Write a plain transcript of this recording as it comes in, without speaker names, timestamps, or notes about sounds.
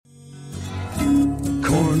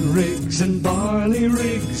rigs and barley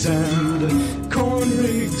rigs and corn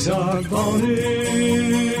rigs are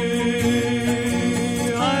bonny.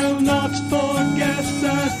 I'll not forget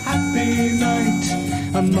that happy night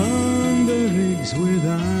among the rigs with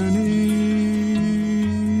Annie.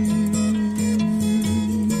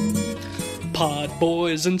 Pod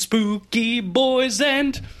boys and spooky boys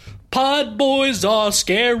and pod boys are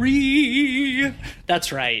scary.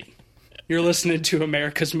 That's right. You're listening to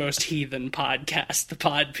America's most heathen podcast, The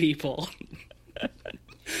Pod People.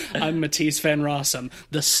 I'm Matisse Van Rossum,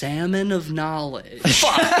 the salmon of knowledge.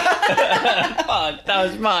 Fuck, that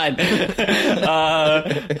was mine.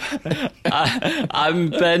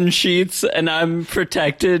 I'm Ben Sheets, and I'm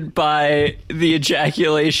protected by the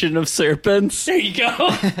ejaculation of serpents. There you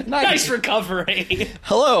go. Nice recovery.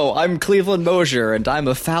 Hello, I'm Cleveland Mosier, and I'm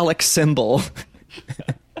a phallic symbol.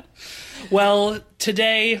 Well,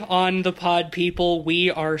 today on The Pod People, we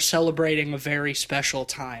are celebrating a very special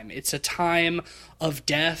time. It's a time of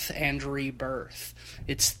death and rebirth.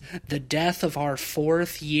 It's the death of our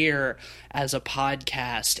 4th year as a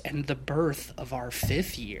podcast and the birth of our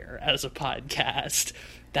 5th year as a podcast.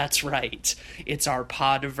 That's right. It's our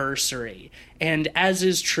podiversary. And as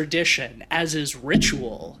is tradition, as is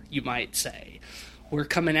ritual, you might say, we're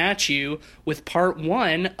coming at you with part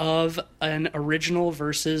 1 of an original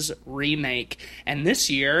versus remake. And this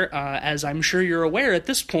year, as I'm sure you're aware at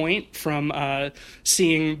this point from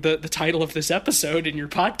seeing the title of this episode in your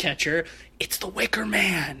podcatcher, it's The Wicker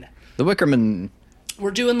Man. The Wicker Man.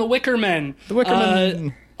 We're doing The Wicker Man. The Wicker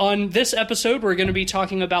Man. On this episode, we're going to be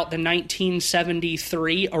talking about the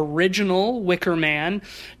 1973 original Wicker Man,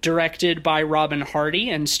 directed by Robin Hardy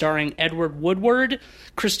and starring Edward Woodward,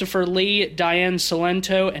 Christopher Lee, Diane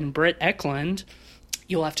Salento, and Britt Ekland.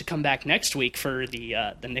 You'll have to come back next week for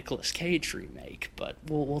the Nicolas Cage remake, but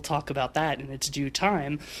we'll talk about that in its due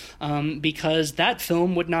time, because that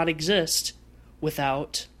film would not exist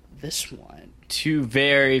without this one. Two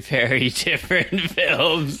very, very different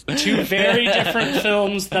films. Two very different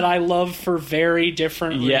films that I love for very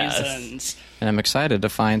different reasons. And I'm excited to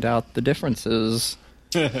find out the differences.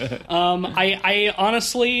 I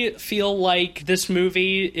honestly feel like this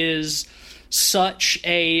movie is such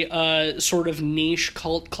a sort of niche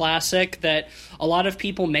cult classic that a lot of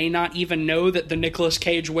people may not even know that the Nicolas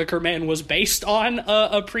Cage Wicker Man was based on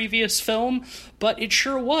a previous film, but it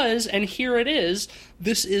sure was, and here it is.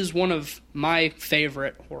 This is one of my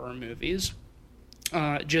favorite horror movies.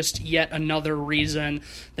 Just yet another reason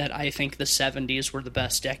that I think the 70s were the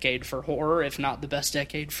best decade for horror, if not the best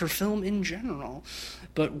decade for film in general.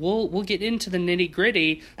 But we'll get into the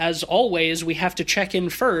nitty-gritty. As always, we have to check in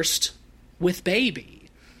first with Baby.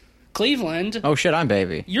 Cleveland. Oh shit, I'm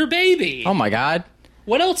Baby. You're Baby. Oh my god.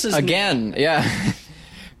 What else is again? new? Yeah.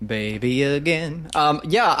 Baby again. I'm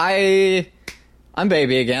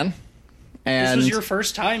Baby again. And this was your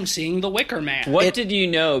first time seeing The Wicker Man. What did you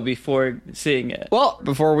know before seeing it? Well,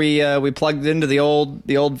 before we plugged into the old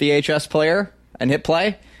VHS player and hit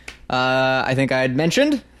play, I think I had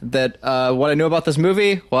mentioned that what I knew about this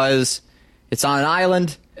movie was it's on an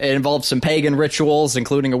island. It involves some pagan rituals,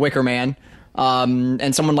 including a Wicker Man,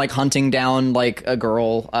 and someone like hunting down like a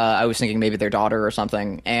girl. I was thinking maybe their daughter or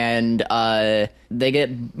something, and they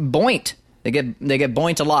get boinked. They get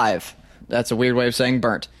boinked alive. That's a weird way of saying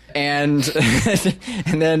burnt. And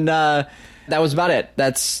and then that was about it.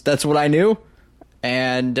 That's what I knew.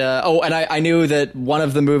 And I knew that one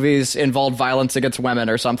of the movies involved violence against women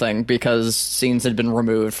or something because scenes had been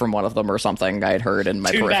removed from one of them or something. I had heard in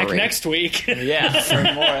my Tune periphery. back next week. Yeah, for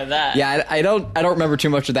more of that. Yeah, I don't remember too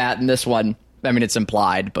much of that in this one. I mean, it's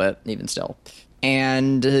implied, but even still.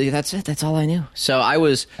 And that's it. That's all I knew. So I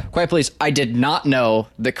was quite pleased. I did not know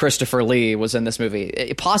that Christopher Lee was in this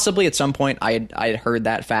movie. Possibly at some point I had heard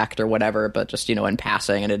that fact or whatever, but just, in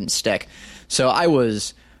passing, and it didn't stick. So I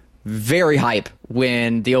was very hype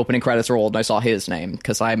when the opening credits rolled and I saw his name,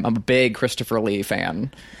 because I'm a big Christopher Lee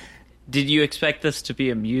fan. Did you expect this to be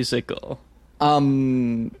a musical?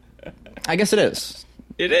 I guess it is.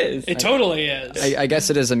 It is. It totally is. I guess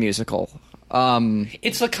it is a musical.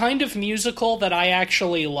 It's the kind of musical that I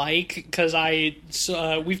actually like, because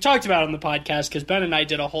we've talked about it on the podcast, because Ben and I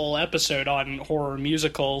did a whole episode on horror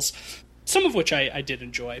musicals, some of which I did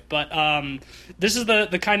enjoy. But this is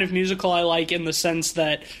the kind of musical I like in the sense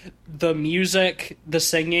that the music, the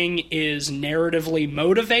singing is narratively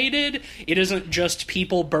motivated. It isn't just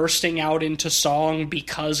people bursting out into song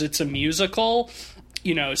because it's a musical.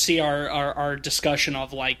 See our discussion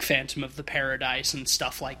of like Phantom of the Paradise and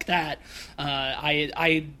stuff like that.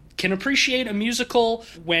 I can appreciate a musical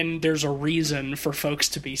when there's a reason for folks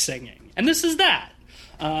to be singing, and this is that.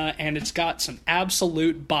 and it's got some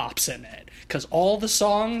absolute bops in it, because all the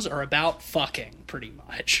songs are about fucking, pretty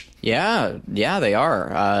much. Yeah, they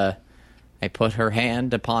are. I put her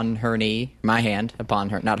hand upon her knee, my hand upon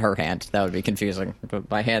her, not her hand, that would be confusing, but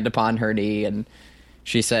my hand upon her knee, and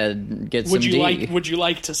she said, get some D. Would you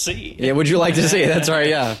like to see? Yeah, would you like to see? That's right,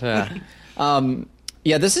 yeah.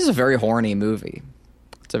 Yeah, this is a very horny movie.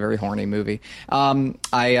 It's a very horny movie.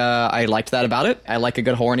 I liked that about it. I like a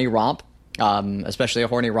good horny romp, especially a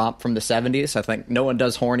horny romp from the 70s. I think no one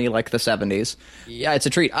does horny like the 70s. Yeah, it's a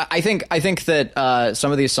treat. I think that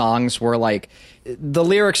some of these songs were like, the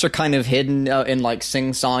lyrics are kind of hidden in like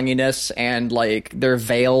sing-songiness, and like they're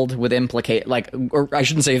veiled with or I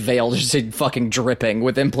shouldn't say veiled, I should say fucking dripping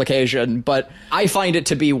with implication. But I find it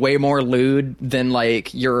to be way more lewd than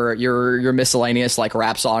like your miscellaneous like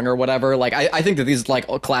rap song or whatever. Like I think that these like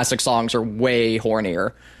classic songs are way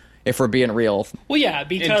hornier, if we're being real. Well, yeah,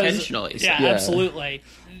 because intentionally. Yeah, absolutely.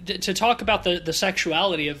 To talk about the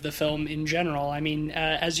sexuality of the film in general, I mean,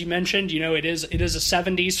 as you mentioned, it is a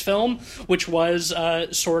 70s film, which was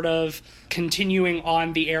sort of continuing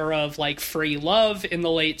on the era of like free love in the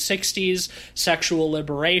late 60s, sexual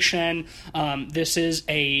liberation. This is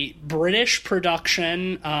a British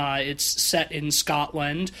production. It's set in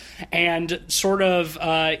Scotland, and sort of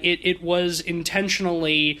it was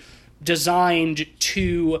intentionally designed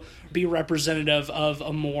to be representative of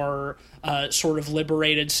a more sort of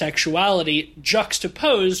liberated sexuality,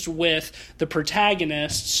 juxtaposed with the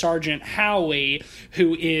protagonist, Sergeant Howie,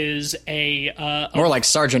 who is more like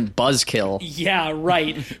Sergeant Buzzkill. Yeah,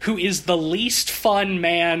 right. Who is the least fun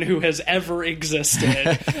man who has ever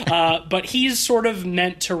existed. But he's sort of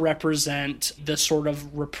meant to represent the sort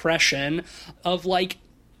of repression of like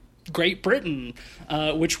Great Britain,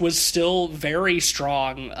 which was still very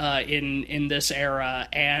strong in this era,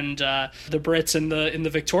 and the Brits in the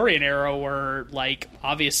Victorian era were like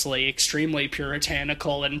obviously extremely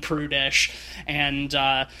puritanical and prudish, and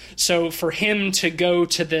so for him to go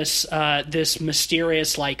to this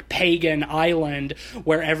mysterious like pagan island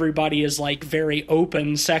where everybody is like very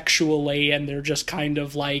open sexually, and they're just kind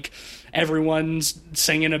of like everyone's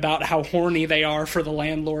singing about how horny they are for the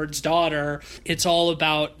landlord's daughter. It's all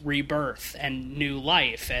about rebirth and new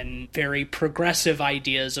life and very progressive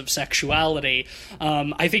ideas of sexuality.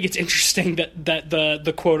 I think it's interesting that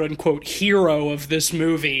the quote unquote hero of this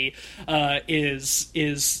movie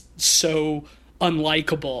is so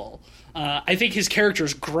unlikable. I think his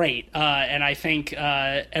character's great, and I think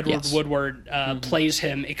Edward Woodward plays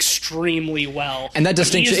him extremely well. And that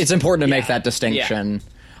distinction, it's important to make that distinction. Yeah.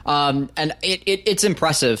 And it's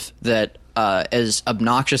impressive that as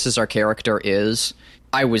obnoxious as our character is,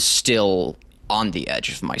 I was still on the edge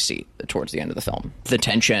of my seat towards the end of the film. The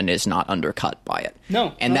tension is not undercut by it.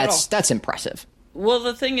 No, and that's impressive. Well,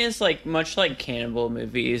 the thing is, like, much like cannibal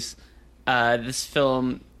movies, this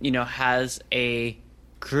film, has a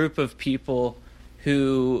group of people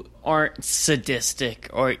who aren't sadistic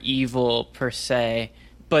or evil per se.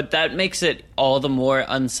 But that makes it all the more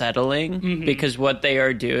unsettling because what they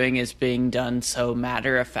are doing is being done so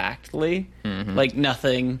matter-of-factly. Like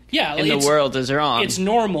nothing in the world is wrong. It's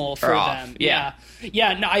normal for them. Yeah.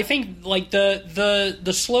 No, I think like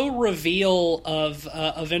the slow reveal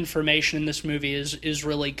of information in this movie is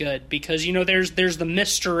really good because there's the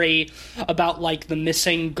mystery about like the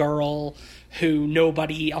missing girl who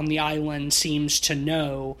nobody on the island seems to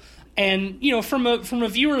know. And, from a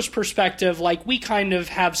viewer's perspective, like, we kind of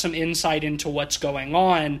have some insight into what's going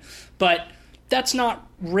on, but that's not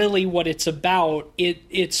really what it's about.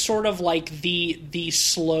 It's sort of like the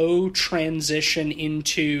slow transition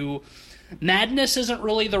into madness isn't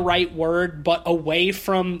really the right word, but away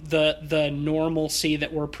from the normalcy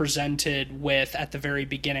that we're presented with at the very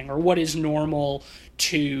beginning, or what is normal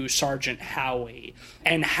to Sergeant Howie,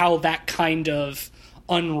 and how that kind of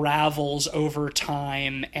unravels over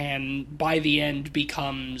time and by the end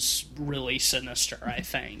becomes really sinister, I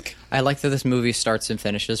think. I like that this movie starts and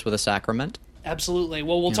finishes with a sacrament. Absolutely.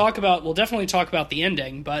 Well, we'll definitely talk about the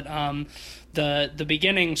ending, but the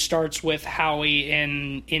beginning starts with Howie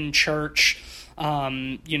in church,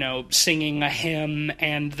 singing a hymn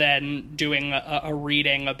and then doing a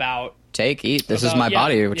reading about Take, eat, this is my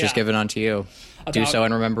body, which is given unto you. Do so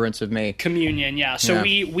in remembrance of me. Communion, yeah. So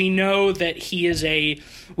we know that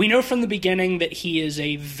we know from the beginning that he is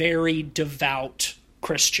a very devout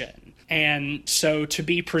Christian. And so to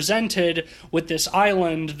be presented with this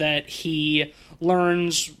island that he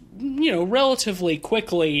learns, relatively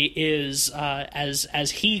quickly is,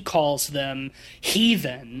 as he calls them,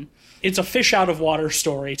 heathen. It's a fish out of water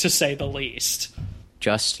story, to say the least.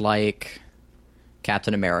 Just like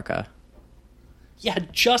Captain America. Yeah,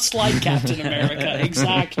 just like Captain America,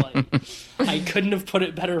 exactly. I couldn't have put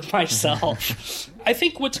it better myself. I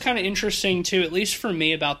think what's kind of interesting, too, at least for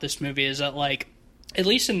me about this movie, is that, like, at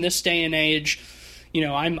least in this day and age, you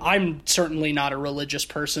know, I'm certainly not a religious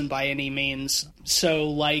person by any means, so,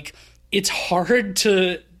 like, it's hard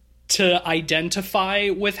to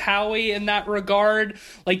identify with Howie in that regard.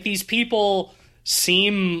 Like, these people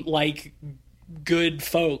seem like good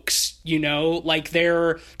folks, you know, like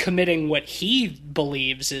they're committing what he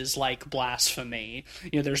believes is like blasphemy.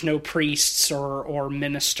 You know, there's no priests or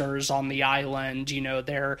ministers on the island. You know,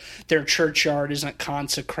 their churchyard isn't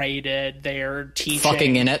consecrated. They're teaching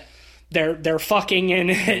Fucking in it. They're fucking in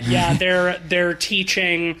it. Yeah, they're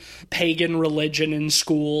teaching pagan religion in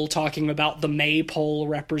school, talking about the maypole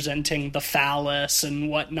representing the phallus and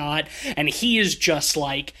whatnot. And he is just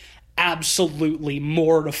like absolutely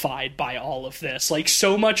mortified by all of this. Like,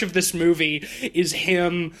 so much of this movie is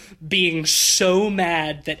him being so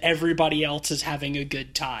mad that everybody else is having a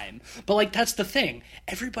good time. But, like, that's the thing.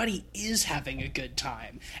 Everybody is having a good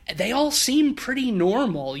time. They all seem pretty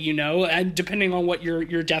normal, you know, and depending on what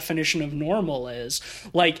your definition of normal is.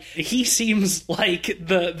 Like, he seems like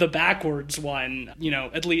the backwards one, you know,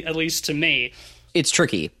 at least to me. It's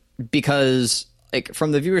tricky because, like,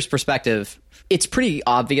 from the viewer's perspective, it's pretty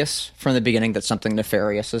obvious from the beginning that something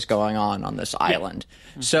nefarious is going on this island.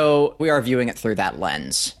 Yeah. So we are viewing it through that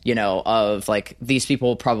lens, you know, of, like, these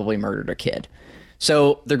people probably murdered a kid.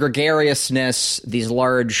 So the gregariousness, these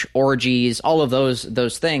large orgies, all of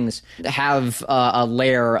those things have a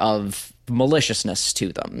layer of maliciousness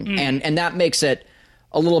to them. And that makes it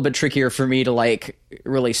a little bit trickier for me to, like,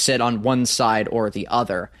 really sit on one side or the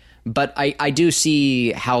other. But I do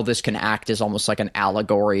see how this can act as almost like an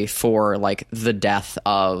allegory for, like, the death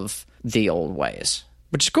of the old ways,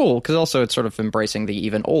 which is cool because also it's sort of embracing the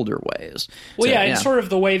even older ways. Well, so, yeah, it's sort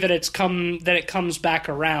of the way that it comes back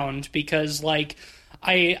around because, like,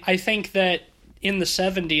 I think that in the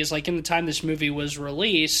 70s, like in the time this movie was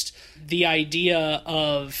released, the idea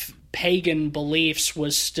of pagan beliefs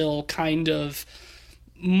was still kind of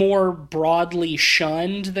more broadly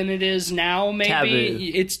shunned than it is now, maybe. Taboo.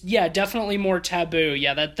 It's definitely more taboo.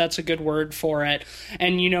 Yeah, that's a good word for it.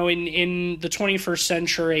 And, you know, in the 21st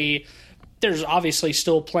century, there's obviously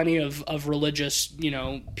still plenty of religious, you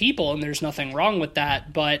know, people, and there's nothing wrong with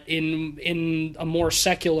that. But in a more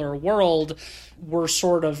secular world, we're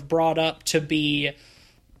sort of brought up to be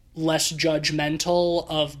less judgmental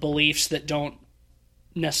of beliefs that don't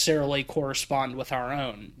necessarily correspond with our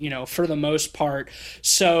own, you know, for the most part.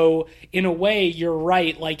 So in a way, you're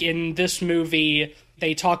right. Like in this movie,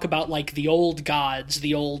 they talk about like the old gods,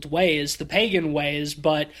 the old ways, the pagan ways,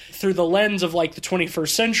 but through the lens of like the 21st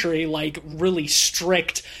century, like really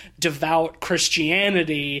strict, devout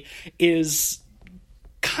Christianity is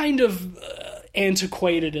kind of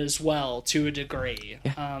antiquated as well to a degree.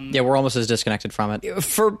 Yeah, we're almost as disconnected from it.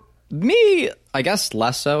 For me, I guess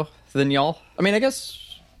less so than y'all. I mean, I guess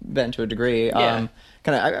Ben to a degree. Yeah.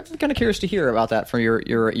 I'm kind of curious to hear about that from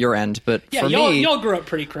your end. But yeah, for y'all grew up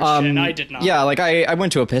pretty Christian. I did not. Yeah, like I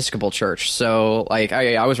went to Episcopal church, so like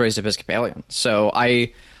I was raised Episcopalian. So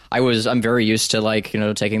I'm very used to, like, you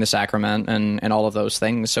know, taking the sacrament and all of those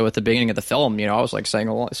things. So at the beginning of the film, you know, I was like saying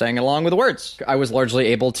along with the words. I was largely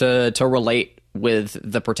able to relate with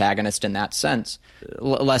the protagonist in that sense,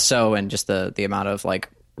 less so in just the amount of like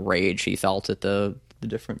rage he felt at the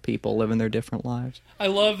different people living their different lives. I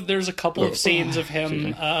love there's a couple of scenes of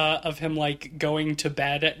him like going to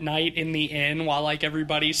bed at night in the inn while like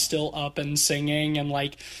everybody's still up and singing, and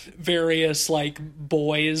like various like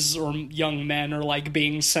boys or young men are like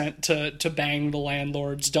being sent to bang the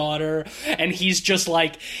landlord's daughter, and he's just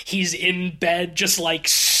like he's in bed just like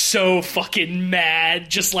so fucking mad,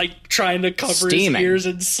 just like trying to cover Steaming. his ears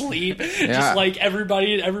and sleep. Yeah. Just like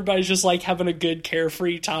everybody's just like having a good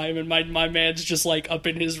carefree time, and my man's just like up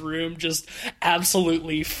in his room just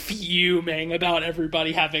absolutely fuming about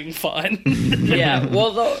everybody having fun. Yeah,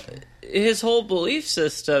 well, his whole belief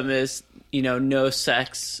system is, you know, no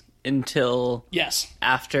sex until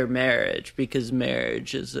after marriage, because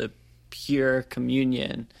marriage is a pure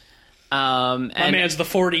communion. My man's the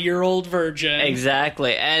 40-year-old virgin.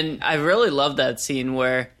 Exactly. And I really love that scene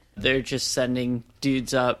where they're just sending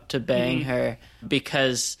dudes up to bang her,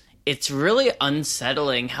 because it's really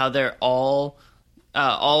unsettling how they're all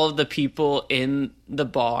of the people in the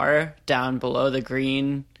bar down below, the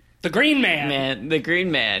Green Man.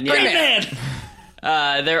 Green Man.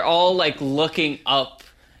 They're all like looking up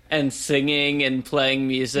and singing and playing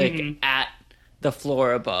music at the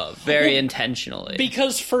floor above, very intentionally.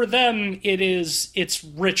 Because for them, it's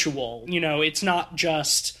ritual. You know, it's not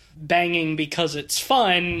just banging because it's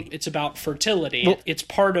fun. It's about fertility. Well, it's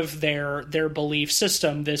part of their belief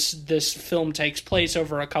system. This film takes place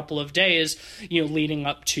over a couple of days, leading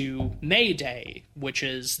up to May Day, which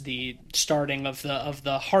is the starting of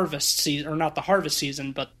the harvest season, or not the harvest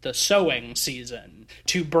season, but the sowing season,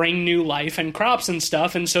 to bring new life and crops and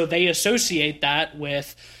stuff. And so they associate that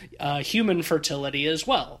with human fertility as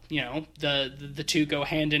well. The two go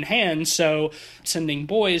hand in hand. So sending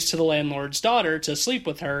boys to the landlord's daughter to sleep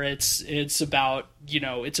with her, it's about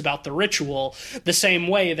the ritual, the same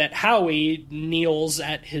way that Howie kneels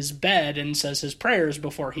at his bed and says his prayers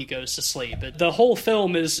before he goes to sleep. The whole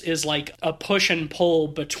film is like a push and pull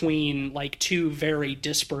between like two very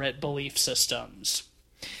disparate belief systems.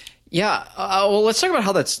 Yeah, well, let's talk about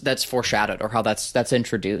how that's foreshadowed, or how that's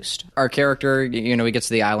introduced. Our character, he gets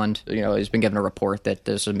to the island. He's been given a report that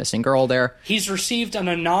there's a missing girl there. He's received an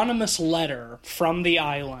anonymous letter from the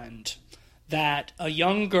island that a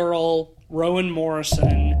young girl, Rowan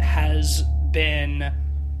Morrison, has been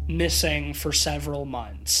missing for several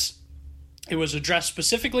months. It was addressed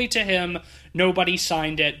specifically to him. Nobody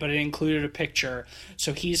signed it, but it included a picture.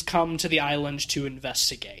 So he's come to the island to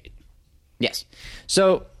investigate. Yes.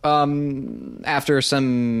 So after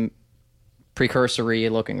some precursory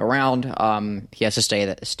looking around, he has to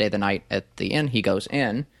stay the night at the inn. He goes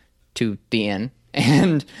in to the inn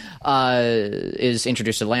and is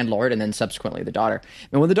introduced to the landlord and then subsequently the daughter.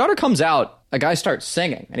 And when the daughter comes out, a guy starts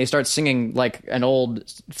singing, and he starts singing like an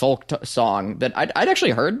old folk song that I'd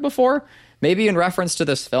actually heard before, maybe in reference to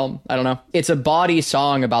this film. I don't know. It's a bawdy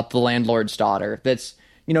song about the landlord's daughter that's,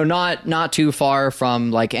 not too far from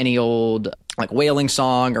like any old like wailing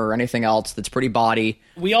song or anything else that's pretty bawdy.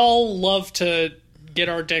 We all love to get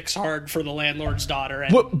our dicks hard for the landlord's daughter.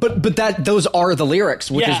 And but those are the lyrics,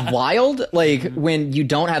 which Yeah. is wild. Like when you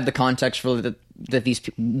don't have the context for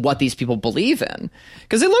what these people believe in,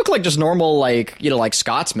 because they look like just normal, like like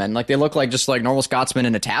Scotsmen, like they look like just like normal Scotsmen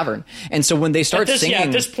in a tavern. And so when they start singing,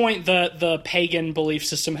 at this point, the pagan belief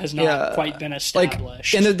system has not quite been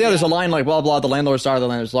established. Like, and there's a line like blah blah, the landlord's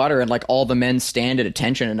daughter, and like all the men stand at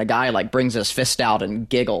attention, and a guy like brings his fist out and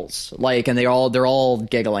giggles, like, and they're all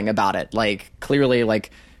giggling about it, like clearly like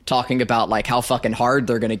talking about like how fucking hard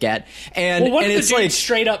they're gonna get. And what and if it's the dude like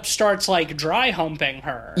straight up starts like dry humping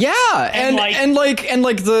her? Yeah, and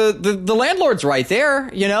the landlord's right there,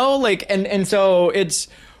 and so it's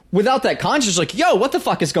without that conscience, like, yo, what the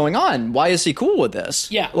fuck is going on? Why is he cool with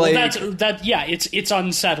this? Yeah, like, well, it's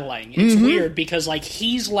unsettling. It's weird because like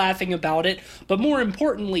he's laughing about it, but more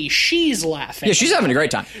importantly, she's laughing. Yeah, she's having a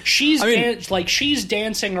great time. She's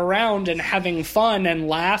dancing around and having fun and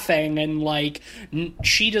laughing, and like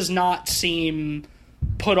she does not seem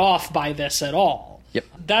put off by this at all. Yep.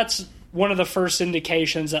 That's one of the first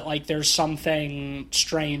indications that like there's something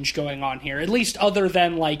strange going on here, at least other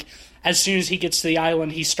than like as soon as he gets to the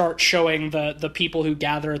island, he starts showing the people who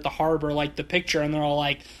gather at the harbor like the picture, and they're all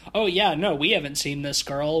like, oh yeah, no, we haven't seen this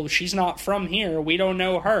girl, she's not from here, we don't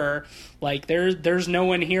know her, like there's no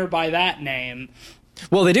one here by that name.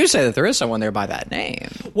 Well, they do say that there is someone there by that name,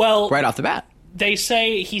 well, right off the bat. He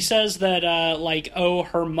says that,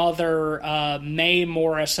 her mother, May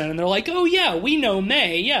Morrison, and they're like, oh yeah, we know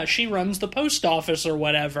May, yeah, she runs the post office or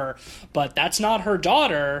whatever, but that's not her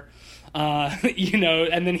daughter,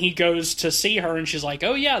 and then he goes to see her, and she's like,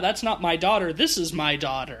 oh yeah, that's not my daughter, this is my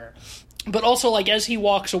daughter. But also, like, as he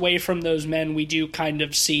walks away from those men, we do kind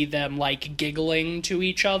of see them, like, giggling to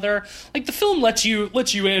each other. Like, the film lets you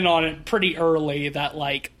in on it pretty early that,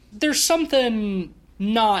 like, there's something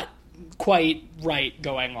not quite right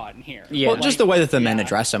going on here. Yeah, well, just the way that the men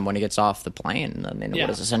address him when he gets off the plane. I mean, what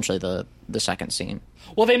is essentially the second scene.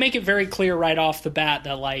 Well, they make it very clear right off the bat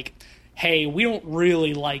that, like, hey, we don't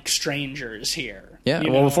really like strangers here. Yeah,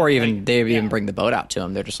 well, before they even bring the boat out to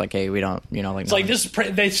him, they're just like, hey, we don't, like... It's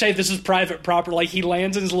like, they say this is private property. Like, he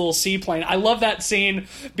lands in his little seaplane. I love that scene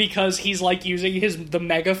because he's, like, using the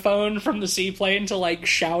megaphone from the seaplane to, like,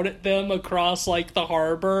 shout at them across, like, the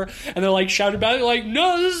harbor. And they're, like, shouting about it, like,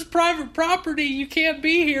 no, this is private property. You can't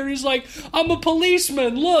be here. He's like, I'm a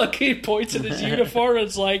policeman. Look. He points at his uniform.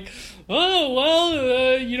 It's like... oh,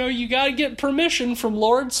 well, you gotta get permission from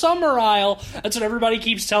Lord Summerisle. That's what everybody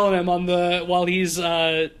keeps telling him while he's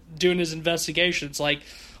doing his investigation. It's like,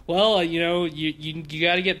 well, you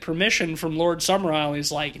gotta get permission from Lord Summerisle.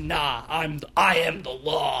 He's like, nah, I am the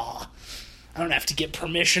law. I don't have to get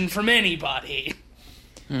permission from anybody.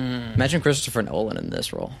 Imagine Christopher Nolan in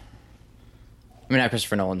this role. I mean, not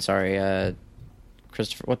Christopher Nolan, sorry.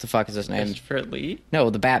 Christopher, what the fuck is his name? Christopher Lee? No,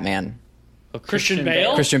 the Batman. Christian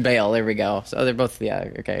Bale? Christian Bale. There we go. So they're both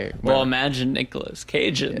okay. Well, imagine Nicolas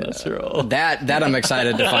Cage in this role. That I'm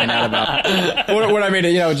excited to find out about. What I mean,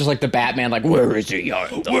 just like the Batman, like where is he?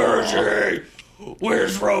 Where is he?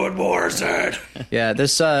 Where's Rowan Morrison? Yeah,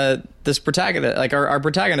 this protagonist, like our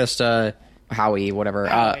protagonist, Howie, whatever.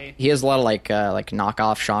 Howie. He has a lot of like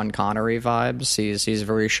knockoff Sean Connery vibes. He's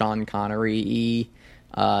very Sean Connery-y,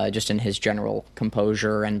 just in his general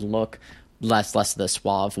composure and look. Less the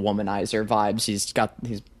suave womanizer vibes. He's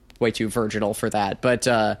way too virginal for that. But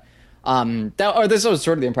this was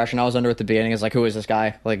sort of the impression I was under at the beginning. Is like, who is this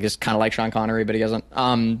guy? Like, he's kind of like Sean Connery, but he doesn't.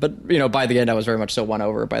 But by the end, I was very much so won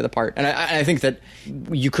over by the part, and I think that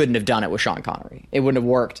you couldn't have done it with Sean Connery. It wouldn't have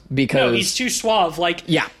worked because No, he's too suave. Like,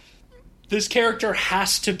 yeah, this character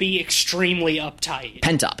has to be extremely uptight,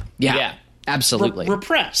 pent up. Yeah. Absolutely.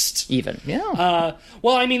 Repressed. Even. Yeah.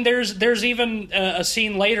 Well, I mean, there's even a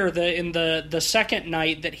scene later in the second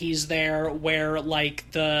night that he's there where, like,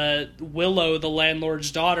 the Willow, the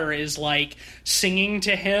landlord's daughter, is, like, singing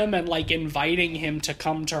to him and, like, inviting him to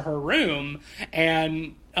come to her room.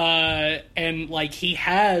 And like, he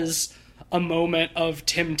has a moment of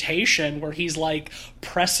temptation where he's like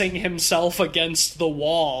pressing himself against the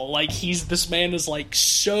wall. Like, this man is like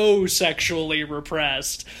so sexually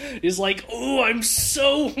repressed. He's like, oh, I'm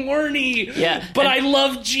so horny. Yeah. But I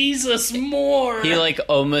love Jesus more. He like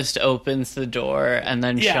almost opens the door and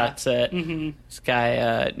then shuts it. Mm-hmm. This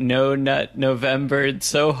guy, no nut Novembered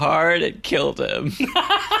so hard it killed him.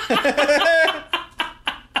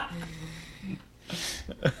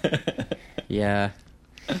 Yeah.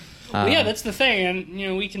 Well, yeah, that's the thing,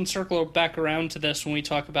 and we can circle back around to this when we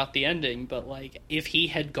talk about the ending. But like, if he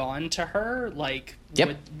had gone to her, like,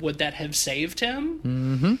 would that have saved him?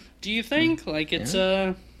 Mm-hmm. Do you think? Like, it's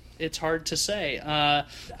hard to say.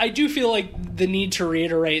 I do feel like the need to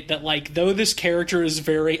reiterate that, like, though this character is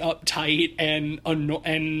very uptight and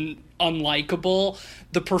unlikable,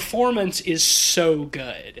 the performance is so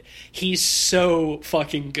good. He's so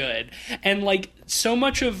fucking good. And, like, so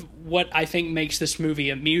much of what I think makes this movie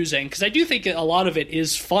amusing, because I do think a lot of it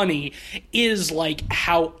is funny, is, like,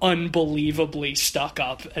 how unbelievably stuck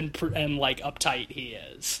up and like, uptight he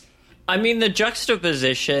is. I mean, the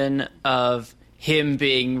juxtaposition of him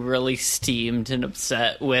being really steamed and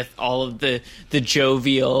upset with all of the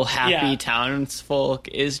jovial, happy townsfolk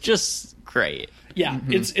is just great. Yeah,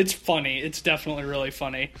 it's funny. It's definitely really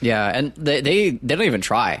funny. Yeah, and they don't even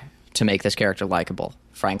try to make this character likable,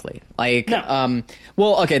 frankly. Like, no.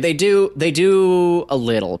 Well, okay, they do a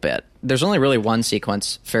little bit. There's only really one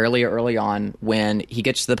sequence fairly early on when he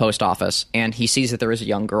gets to the post office and he sees that there is a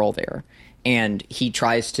young girl there. And he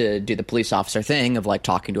tries to do the police officer thing of, like,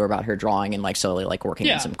 talking to her about her drawing and, like, slowly, like, working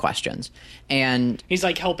on some questions. And he's,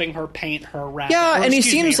 like, helping her paint her rabbit. Yeah, and he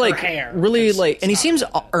seems, like, hair, really, like, and he seems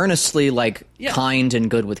earnestly, like, kind and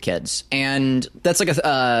good with kids. And that's, like,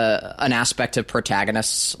 an aspect of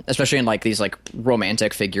protagonists, especially in, like, these, like,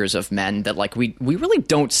 romantic figures of men that, like, we really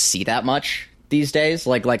don't see that much these days,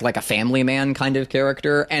 like a family man kind of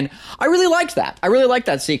character, and I really liked that. I really liked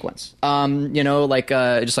that sequence.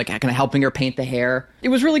 Just like kind of helping her paint the hair. It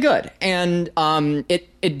was really good, and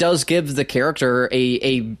it does give the character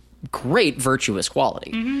a great virtuous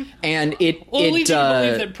quality, and leads you to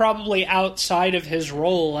believe that probably outside of his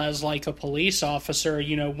role as, like, a police officer,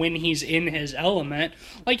 when he's in his element,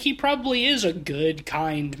 like, he probably is a good,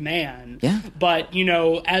 kind man. Yeah. But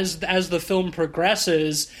as the film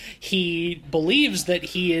progresses, he believes that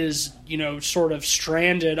he is sort of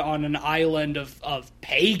stranded on an island of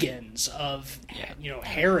pagans, of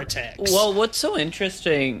heretics. Well, what's so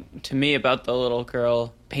interesting to me about the little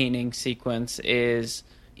girl painting sequence is,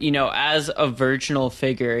 as a virginal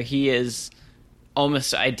figure, he is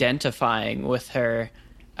almost identifying with her,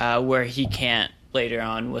 where he can't later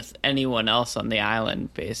on with anyone else on the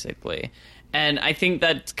island, basically. And I think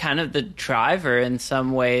that's kind of the driver in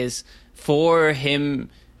some ways for him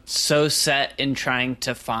so set in trying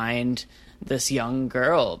to find this young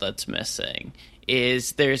girl that's missing,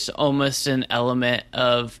 is there's almost an element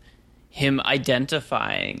of him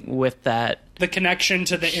identifying with that the connection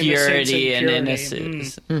to the purity and innocence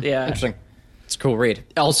innocence. and Yeah, interesting. It's a cool read.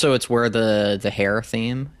 Also, it's where the hair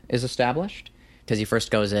theme is established, because he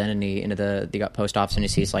first goes in and he into the post office and he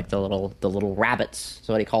sees, like, the little rabbits. That's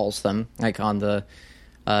what he calls them, like, on the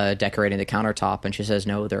decorating the countertop, and she says,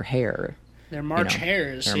 "No, they're hair. They're March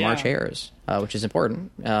hares. They're March hares," which is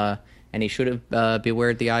important. and he should have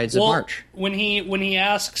beware the Ides of March. When he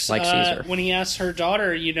asks Like Caesar. when he asks her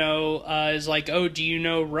daughter, is like, "Oh, do you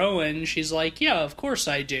know Rowan?" She's like, "Yeah, of course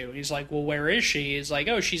I do." He's like, "Well, where is she?" He's like,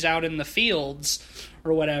 "Oh, she's out in the fields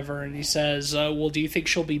or whatever." And he says, "Well, do you think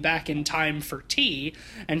she'll be back in time for tea?"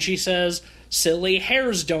 And she says, "Silly,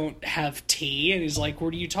 hares don't have tea." And he's like,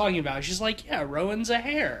 "What are you talking about?" She's like, "Yeah, Rowan's a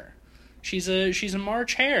hare. She's a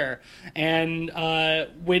March hare." And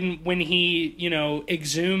when he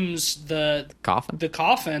exhumes the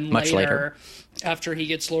coffin Much later. after he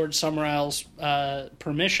gets Lord Summerisle's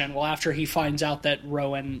permission, after he finds out that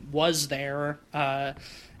Rowan was there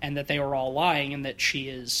and that they were all lying and that she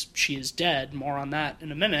is dead. More on that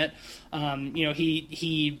in a minute.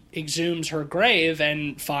 He exhumes her grave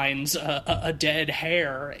and finds a dead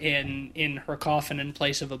hare in her coffin in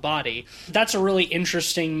place of a body. That's a really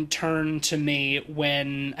interesting turn to me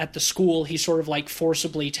when at the school he sort of like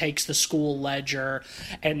forcibly takes the school ledger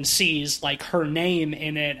and sees like her name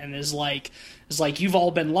in it and is like, "You've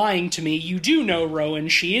all been lying to me. You do know Rowan.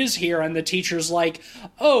 She is here." And the teacher's like,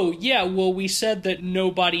 "Oh, yeah, well, we said that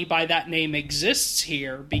nobody by that name exists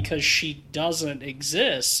here because she doesn't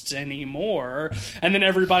exist anymore." And then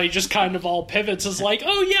everybody just kind of all pivots as like,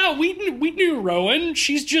 "Oh, yeah, we knew Rowan.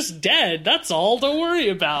 She's just dead. That's all. Don't worry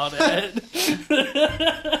about it."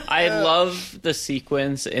 I love the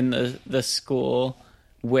sequence in the school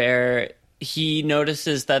where he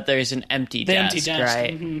notices that there's an empty desk,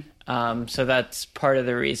 right? Mm-hmm. So that's part of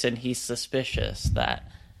the reason he's suspicious that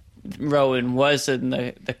Rowan was in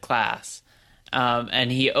the class.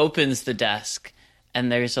 And he opens the desk,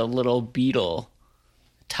 and there's a little beetle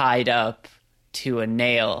tied up to a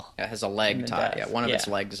nail. It has a leg tied. Yeah, one of its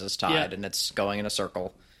legs is tied, Yeah. and it's going in a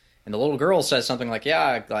circle. And the little girl says something like,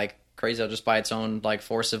 "Yeah, like crazy, just by its own like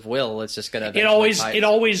force of will, it's just gonna." It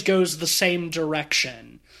always goes the same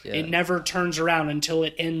direction. Yeah. It never turns around until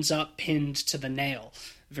it ends up pinned to the nail.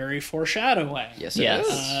 Very foreshadowing. Yes, it is.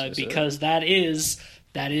 Yes, because that is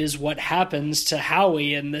what happens to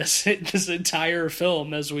Howie in this entire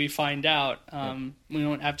film, as we find out. We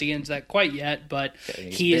don't have to get into that quite yet, but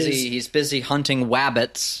he's busy hunting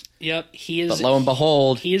wabbits. Yep, he is. But lo and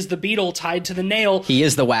behold, he is the beetle tied to the nail. He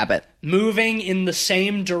is the wabbit, moving in the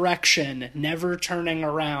same direction, never turning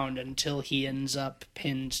around until he ends up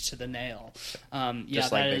pinned to the nail.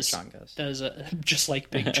 Just like Big Chungus. That is just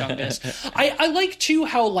like Big Chungus. I like too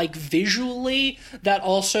how like visually that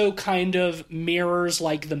also kind of mirrors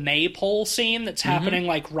like the maypole scene that's happening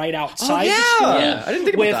like right outside the school. Yeah, I didn't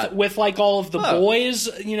think about that. With like all of the boys,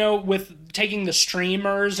 with taking the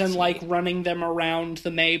streamers and like running them around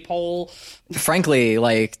the maypole. Frankly,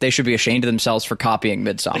 like they should be ashamed of themselves for copying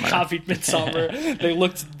Midsommar. They copied Midsommar. They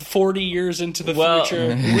looked 40 years into the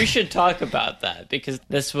future. We should talk about that because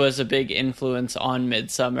this was a big influence on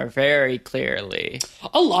Midsommar very clearly.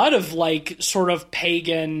 A lot of like sort of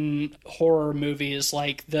pagan horror movies,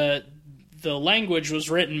 like the language was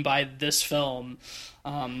written by this film.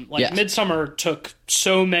 Yes. Midsommar took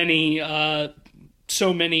so many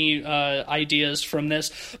ideas from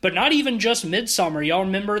this, but not even just Midsommar. Y'all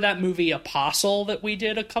remember that movie Apostle that we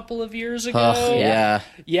did a couple of years ago? Yeah.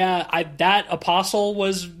 That Apostle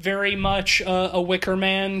was very much a Wicker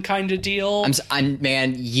Man kind of deal.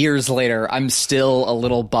 Man, years later, I'm still a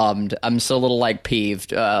little bummed. I'm still a little like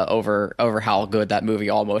peeved over how good that movie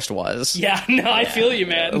almost was. Yeah, no, I feel you,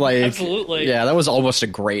 man. Like, absolutely. Yeah, that was almost a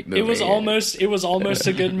great movie. It was almost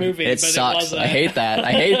a good movie. It but sucks. It wasn't. I hate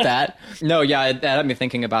that. No, yeah, that had me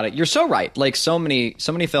thinking about it. You're so right. Like so many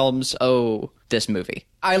films owe this movie.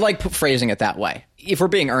 I like phrasing it that way. If we're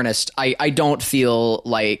being earnest, I don't feel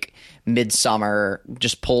like Midsommar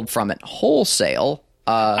just pulled from it wholesale.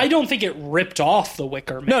 I don't think it ripped off the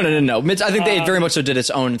Wicker Man. No. I think they very much so did its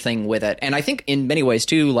own thing with it. And I think in many ways,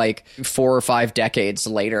 too, like 4 or 5 decades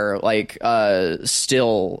later, like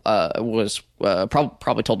still was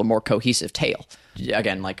probably told a more cohesive tale.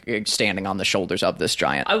 Again, like standing on the shoulders of this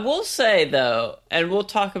giant. I will say, though, and we'll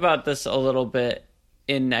talk about this a little bit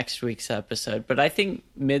in next week's episode, but I think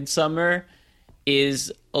Midsommar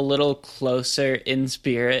is a little closer in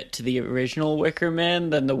spirit to the original Wicker Man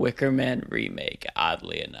than the Wicker Man remake,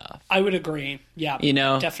 oddly enough. I would agree. Yeah,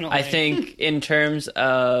 definitely. I think in terms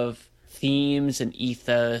of themes and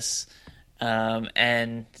ethos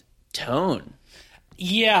and tone.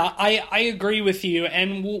 Yeah, I agree with you,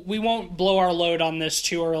 and we won't blow our load on this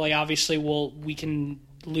too early. Obviously, we can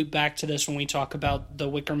loop back to this when we talk about the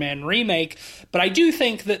Wicker Man remake, but I do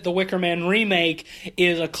think that the Wicker Man remake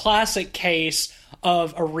is a classic case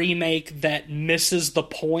of a remake that misses the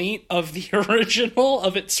point of the original,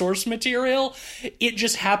 of its source material. It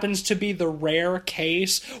just happens to be the rare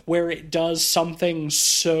case where it does something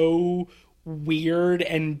so weird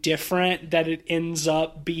and different that it ends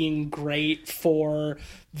up being great for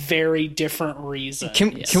very different reasons.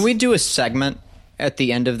 Can we do a segment at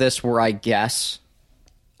the end of this where I guess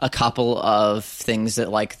a couple of things that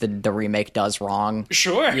like the remake does wrong?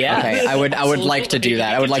 Sure. Yeah. Okay, I would like to do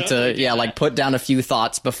that. I would like to Totally like put down a few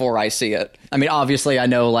thoughts before I see it. I mean, obviously I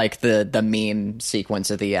know like the meme sequence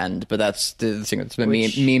at the end, but that's the thing that's been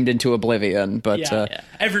memed into oblivion. But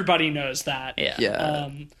everybody knows that. Yeah.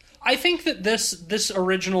 I think that this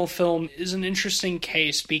original film is an interesting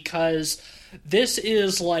case because this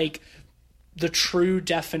is like the true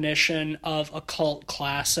definition of a cult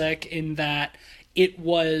classic in that it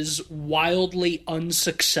was wildly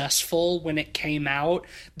unsuccessful when it came out.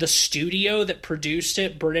 The studio that produced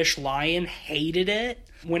it, British Lion, hated it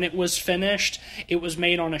when it was finished. It was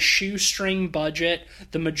made on a shoestring budget.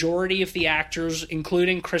 The majority of the actors,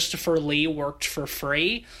 including Christopher Lee, worked for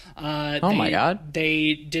free. My God.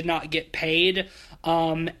 They did not get paid.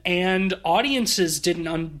 And audiences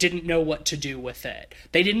didn't know what to do with it.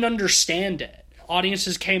 They didn't understand it.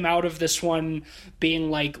 Audiences came out of this one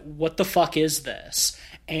being like, what the fuck is this?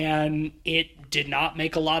 And it did not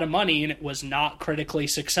make a lot of money, and it was not critically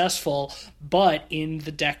successful. But in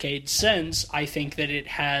the decades since, I think that it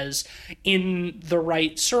has, in the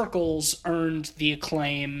right circles, earned the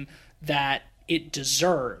acclaim that it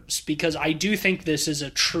deserves. Because I do think this is a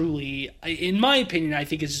truly, in my opinion, I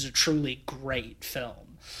think this is a truly great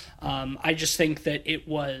film. I just think that it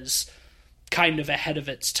was kind of ahead of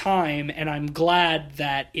its time, and I'm glad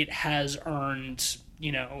that it has earned,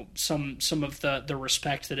 you know, some of the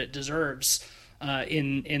respect that it deserves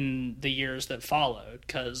in the years that followed,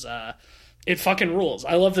 because it fucking rules.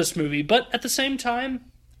 I love this movie, but at the same time,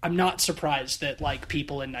 I'm not surprised that like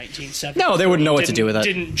people in 1970 No, they wouldn't know what to do with it.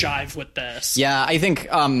 Didn't jive with this. Yeah, I think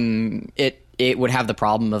it would have the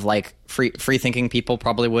problem of like free thinking people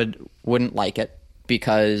probably wouldn't like it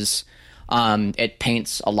because it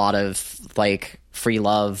paints a lot of like free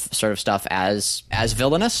love sort of stuff as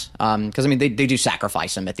villainous. Because I mean they do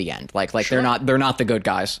sacrifice him at the end. Like Sure. they're not the good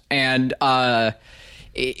guys. And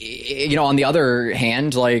you know, on the other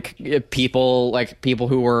hand, like people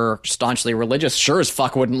who were staunchly religious sure as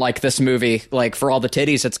fuck wouldn't like this movie, like for all the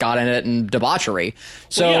titties it's got in it and debauchery.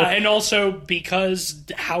 So Well, yeah, and also because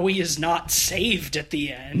Howie is not saved at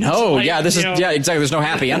the end. no, Like, yeah, this is you know, exactly. There's no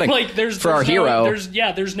happy ending like there's for our no, hero.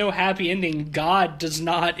 There's no happy ending. God does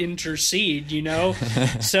not intercede, you know.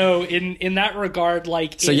 So in that regard,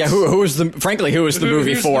 like So yeah, who was the movie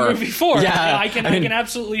who's for? The movie for? Yeah, I can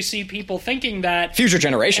absolutely see people thinking that. future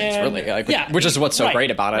generations, And- really, like, yeah, which is what's so right, great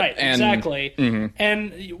about it. Right, And, exactly.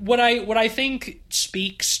 And what I think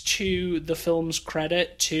speaks to the film's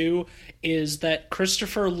credit too is that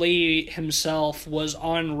Christopher Lee himself was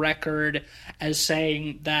on record as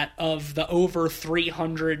saying that of the over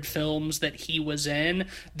 300 films that he was in,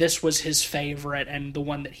 this was his favorite and the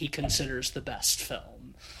one that he considers the best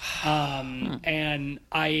film. And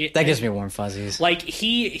that gives me warm fuzzies. like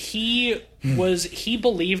he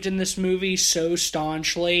believed in this movie so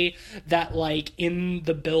staunchly that like in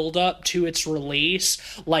the build up to its release,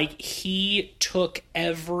 like he took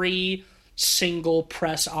every single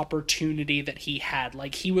press opportunity that he had.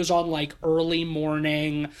 Like he was on like early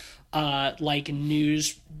morning like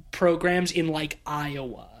news programs in like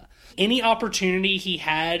Iowa. Any opportunity he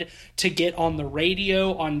had to get on the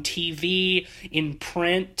radio, on TV, in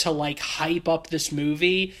print to like hype up this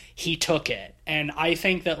movie, he took it. And I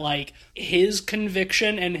think that like his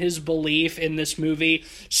conviction and his belief in this movie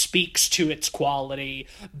speaks to its quality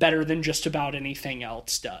better than just about anything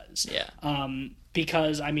else does. Yeah.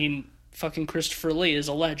 Because I mean, fucking Christopher Lee is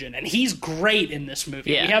a legend, and he's great in this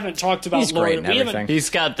movie. Yeah. We haven't talked about He's great in everything. He's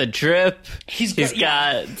got the drip. He's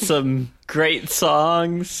got some great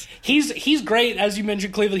songs. He's great, as you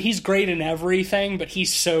mentioned, Cleveland. He's great in everything, but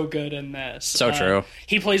he's so good in this. So true.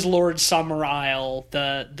 He plays Lord Summerisle,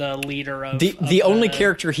 the leader of The only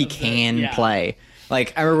character he can play.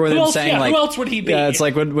 Like I remember them saying, like, who else would he be? Yeah, it's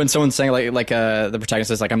like when someone's saying the protagonist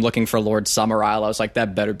is like, I'm looking for Lord Summerisle. I was like,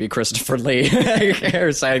 that better be Christopher Lee.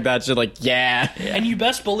 Or saying that, just like, yeah. And you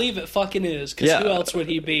best believe it fucking is, because who else would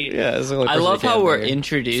he be? Yeah, it's the only I person love he how can we're be.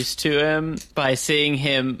 introduced to him by seeing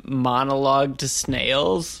him monologue to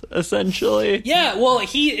snails, essentially. Yeah, well,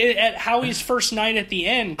 at Howie's first night at the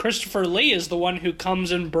inn, Christopher Lee is the one who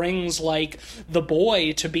comes and brings like the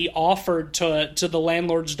boy to be offered to the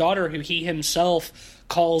landlord's daughter, who he himself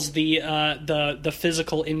calls the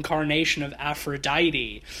physical incarnation of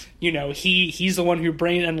Aphrodite. You know, he's the one who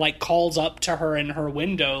brings and like calls up to her in her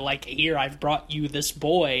window, like, here, I've brought you this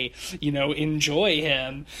boy, you know, enjoy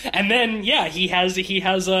him. And then he has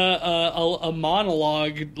a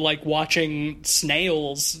monologue like watching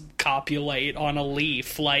snails copulate on a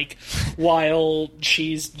leaf, like while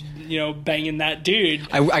she's, you know, banging that dude.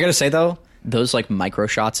 I gotta say though, those like micro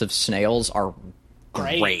shots of snails are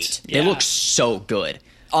great. Yeah. They look so good.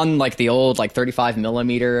 On like the old like 35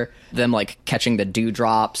 millimeter, them like catching the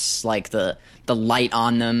dewdrops, like the light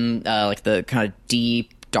on them, like the kind of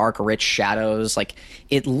deep, dark, rich shadows. Like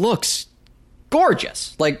it looks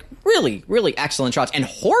gorgeous. Like really, really excellent shots and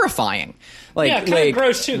horrifying. Like, yeah, kind of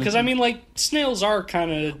gross too, because I mean, like, snails are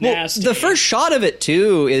kind of nasty. The first shot of it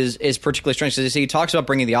too is particularly strange. So he talks about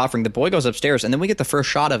bringing the offering. The boy goes upstairs, and then we get the first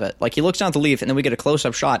shot of it. Like he looks down at the leaf, and then we get a close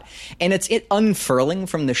up shot, and it's it unfurling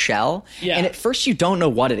from the shell. Yeah. And at first you don't know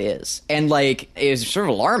what it is, and like it was sort of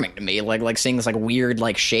alarming to me, like seeing this like weird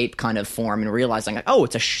like shape kind of form, and realizing like, oh,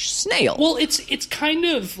 it's a snail. Well, it's kind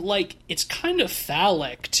of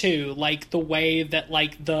phallic too, like the way that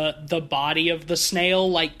like the body of the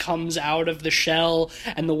snail like comes out of the shell,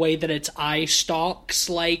 and the way that its eye stalks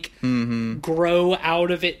like grow out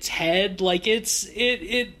of its head. Like it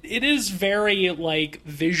is very like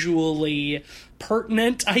visually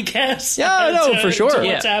pertinent, I guess. Yeah, no, for sure. To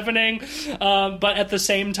what's happening, but at the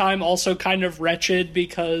same time also kind of wretched,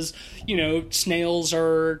 because you know snails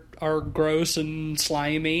are gross and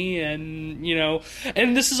slimy, and you know,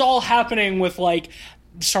 and this is all happening with like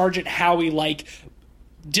Sergeant Howie like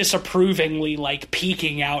disapprovingly like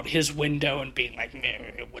peeking out his window and being like,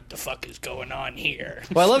 what the fuck is going on here?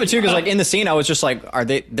 Well, I love it too, because like in the scene I was just like,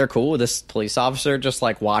 they're cool with this police officer just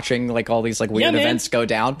like watching like all these like weird events go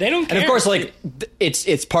down. They don't care. And of course like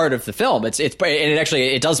it's part of the film. And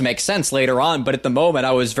it does make sense later on, but at the moment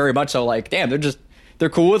I was very much so like, damn, they're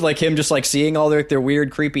cool with like him just like seeing all their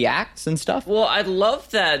weird creepy acts and stuff. Well, I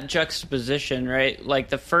love that juxtaposition, right? Like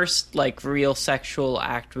the first like real sexual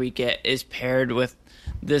act we get is paired with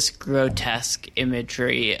this grotesque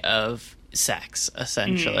imagery of sex,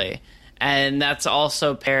 essentially. And that's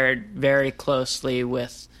also paired very closely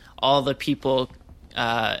with all the people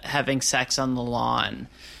having sex on the lawn.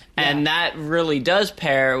 Yeah. And that really does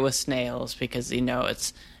pair with snails, because, you know,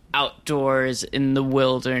 it's outdoors in the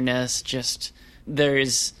wilderness, just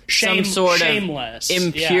there's some sort shameless of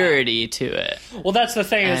impurity to it. Well, that's the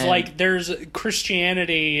thing, is like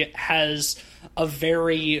Christianity has a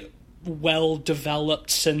very well-developed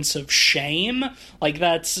sense of shame. Like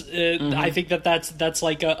that's I think that's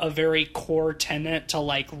like a very core tenet to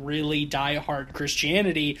like really die-hard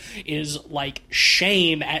Christianity, is like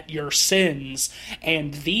shame at your sins,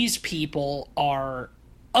 and these people are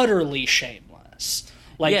utterly shameless.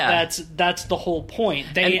 Like that's the whole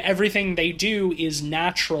point. Everything they do is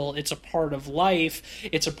natural. It's a part of life.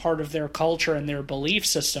 It's a part of their culture and their belief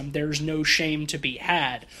system. There's no shame to be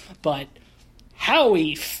had. But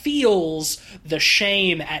Howie feels the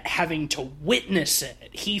shame at having to witness it.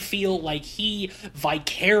 He feel like he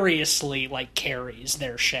vicariously like carries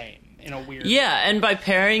their shame in a weird way. And by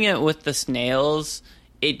pairing it with the snails,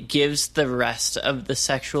 it gives the rest of the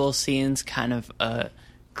sexual scenes kind of a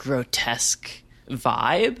grotesque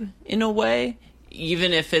vibe in a way,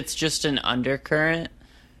 even if it's just an undercurrent.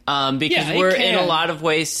 Because we're in a lot of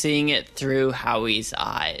ways seeing it through Howie's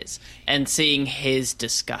eyes and seeing his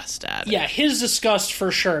disgust at it. Yeah, his disgust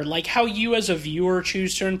for sure. Like how you as a viewer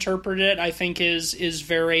choose to interpret it, I think is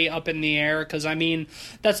very up in the air. Because I mean,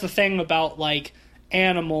 that's the thing about like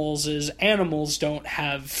animals, is animals don't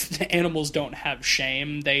have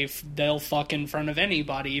shame. They'll fuck in front of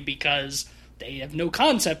anybody because they have no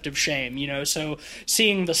concept of shame, you know. So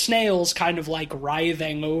seeing the snails kind of like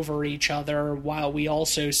writhing over each other, while we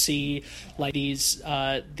also see like these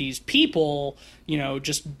people, you know,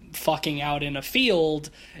 just fucking out in a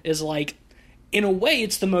field, is like, in a way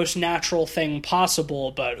it's the most natural thing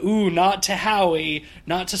possible. But not to Howie,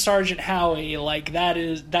 not to Sergeant Howie. Like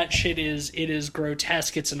that shit is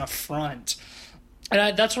grotesque. It's an affront.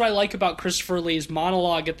 And that's what I like about Christopher Lee's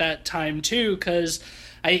monologue at that time too, because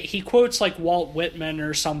he quotes like Walt Whitman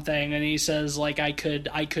or something, and he says like I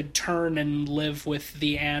could turn and live with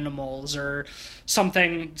the animals, or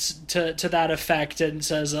something to that effect, and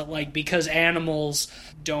says that like because animals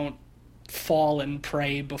don't fall and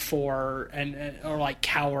pray before or like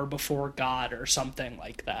cower before God or something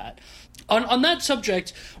like that. On that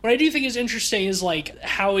subject, what I do think is interesting is like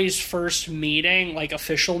Howie's first meeting, like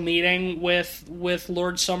official meeting with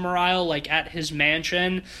Lord Summerisle, like at his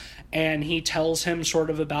mansion. And he tells him sort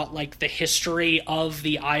of about like the history of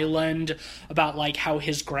the island, about like how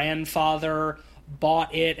his grandfather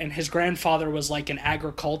bought it, and his grandfather was like an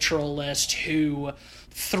agriculturalist who,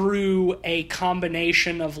 through a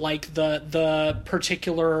combination of like the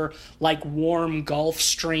particular like warm Gulf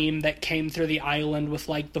Stream that came through the island with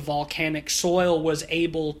like the volcanic soil, was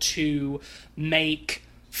able to make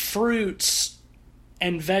fruits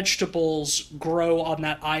and vegetables grow on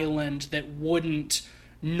that island that wouldn't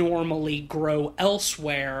normally grow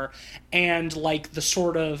elsewhere. And like the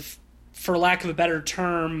sort of, for lack of a better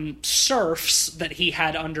term, serfs that he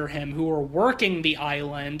had under him who were working the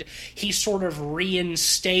island, he sort of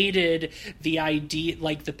reinstated the idea,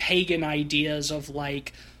 like the pagan ideas of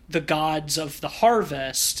like the gods of the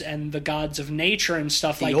harvest and the gods of nature and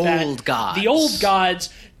stuff like that. The old gods,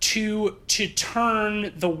 to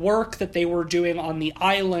turn the work that they were doing on the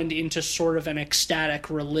island into sort of an ecstatic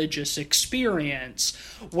religious experience.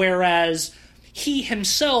 Whereas he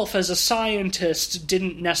himself, as a scientist,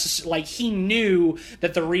 didn't necessarily, like, he knew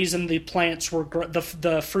that the reason the plants were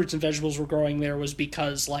the fruits and vegetables were growing there was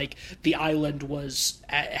because like the island was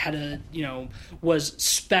was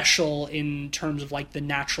special in terms of like the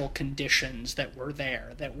natural conditions that were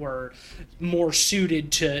there, that were more suited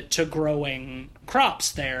to growing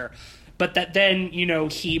crops there. But that then,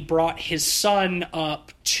 he brought his son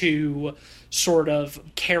up to sort of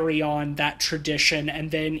carry on that tradition,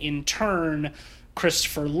 and then in turn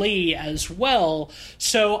Christopher Lee as well.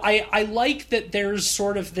 So I like that there's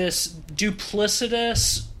sort of this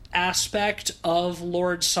duplicitous aspect of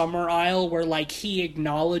Lord Summerisle where like he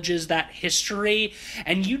acknowledges that history,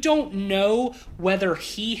 and you don't know whether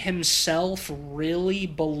he himself really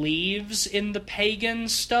believes in the pagan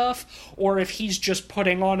stuff or if he's just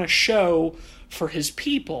putting on a show for his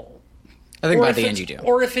people. I think by the end you do.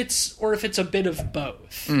 Or if it's a bit of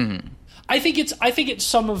both. Mm-hmm. I think it's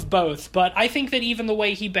some of both, but I think that even the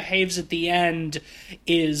way he behaves at the end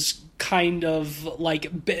is kind of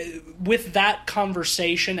like, with that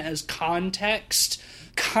conversation as context,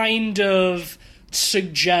 kind of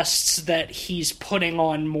suggests that he's putting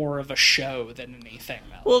on more of a show than anything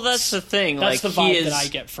else. Well, that's the thing. That's like, the vibe he is that I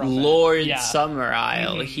get from Lord it. Yeah.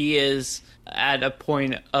 Summerisle. Mm-hmm. He is at a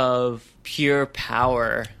point of pure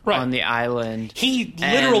power on the island. He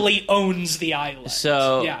literally owns the island.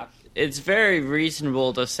 So yeah. It's very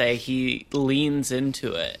reasonable to say he leans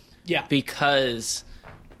into it. Yeah. Because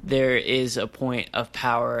there is a point of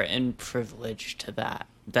power and privilege to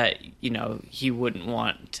that he wouldn't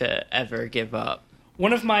want to ever give up.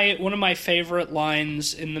 One of my favorite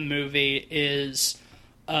lines in the movie is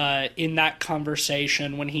in that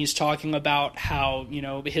conversation when he's talking about how,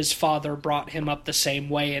 his father brought him up the same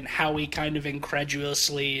way, and how he kind of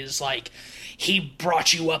incredulously is like, he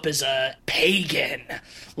brought you up as a pagan.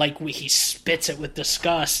 Like, he spits it with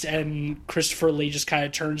disgust, and Christopher Lee just kind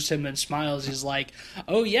of turns to him and smiles. He's like,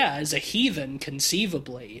 oh yeah, as a heathen,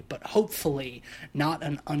 conceivably, but hopefully not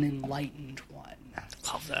an unenlightened one.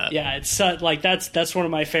 Love that. Yeah, it's like, that's one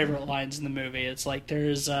of my favorite lines in the movie. It's like,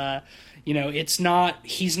 there's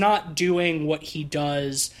he's not doing what he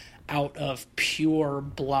does out of pure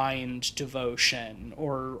blind devotion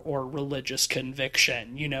or religious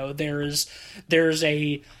conviction. There's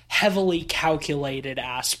a heavily calculated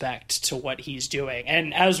aspect to what he's doing,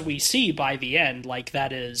 and as we see by the end, like,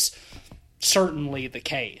 that is certainly the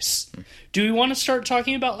case. Do we want to start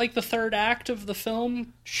talking about like the third act of the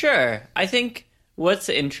film? Sure. I think what's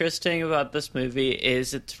interesting about this movie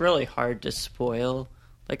is it's really hard to spoil.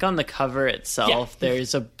 Like, on the cover itself,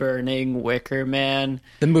 there's a burning wicker man.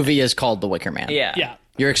 The movie is called The Wicker Man. Yeah.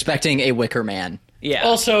 You're expecting a wicker man. Yeah.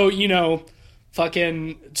 Also,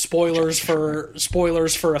 fucking spoilers for a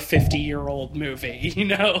 50-year-old movie,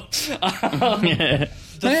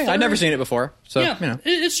 I've never seen it before, so, yeah,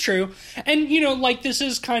 it's true. And, this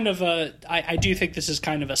is kind of I do think this is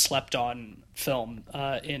kind of a slept-on film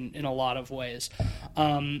in a lot of ways.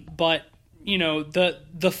 But,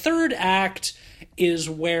 the third act is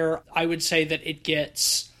where I would say that it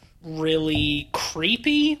gets really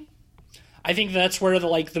creepy. I think that's where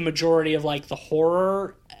the majority of like the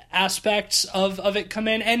horror aspects of it come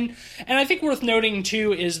in, and I think worth noting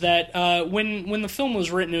too is that when the film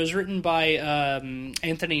was written, it was written by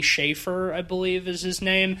Anthony Schaefer, I believe is his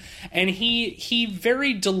name, and he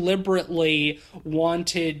very deliberately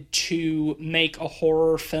wanted to make a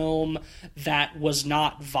horror film that was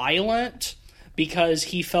not violent, because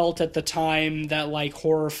he felt at the time that like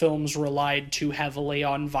horror films relied too heavily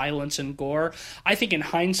on violence and gore. I think in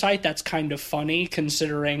hindsight that's kind of funny,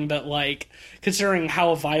 considering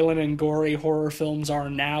how violent and gory horror films are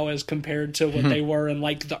now as compared to what they were in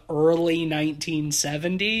like the early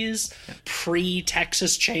 1970s,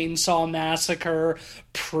 pre-Texas Chainsaw Massacre,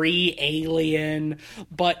 pre-Alien.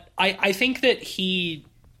 But I think that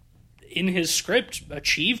in his script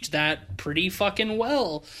achieved that pretty fucking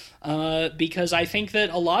well, because I think that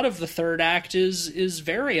a lot of the third act is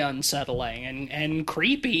very unsettling and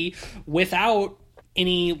creepy without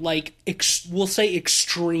any, like, we'll say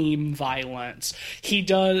extreme violence. He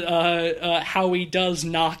does how he does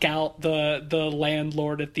knock out the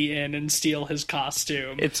landlord at the inn and steal his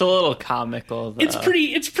costume. It's a little comical, though.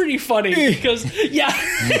 It's pretty funny because yeah,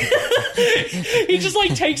 he just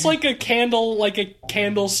like takes like a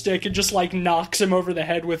candlestick and just like knocks him over the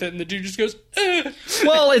head with it, and the dude just goes.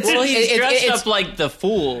 Well, he's dressed it's up like the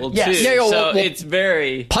Fool, Yes. too, Yeah, well, so well, it's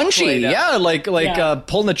very punchy, played up. yeah, like Yeah.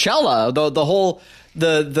 Pulnacella, the whole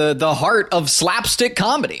the heart of slapstick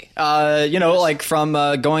comedy. Like from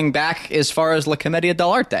going back as far as La Commedia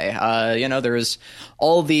dell'arte. There's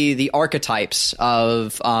all the archetypes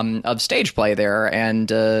of stage play there, and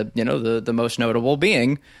the most notable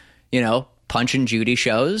being, Punch and Judy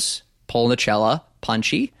shows, Pulnacella,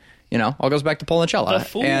 Punchy. All goes back to Pulnacella. The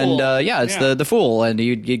Fool. And it's Yeah. the Fool, and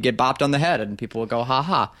you'd get bopped on the head, and people would go ha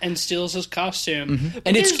ha. And steals his costume.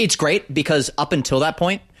 And it's great because up until that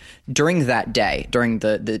point, during that day, during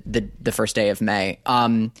the first day of May,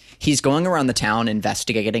 he's going around the town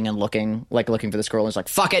investigating and looking for this girl. And he's like,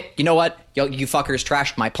 "Fuck it, you know what? You fuckers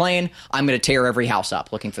trashed my plane. I'm going to tear every house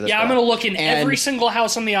up looking for this." Yeah, girl. I'm going to look in And- every single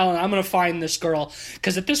house on the island. I'm going to find this girl.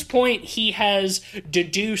 Because at this point, he has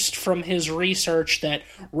deduced from his research that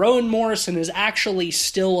Rowan Morrison is actually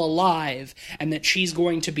still alive and that she's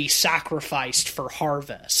going to be sacrificed for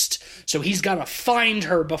harvest. So he's got to find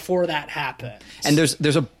her before that happens. And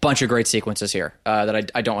there's a bunch of great sequences here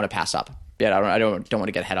that I don't want to pass up. Yeah, I don't want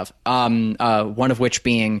to get ahead of. One of which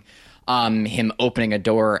being him opening a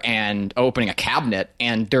door and opening a cabinet,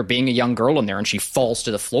 and there being a young girl in there, and she falls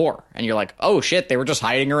to the floor, and you're like, oh shit, they were just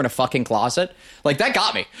hiding her in a fucking closet. Like, that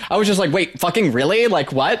got me. I was just like, wait, fucking really?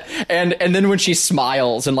 Like, what? And then when she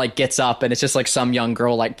smiles and like gets up, and it's just like some young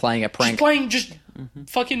girl like playing a prank. Playing just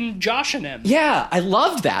fucking joshing him. Yeah, I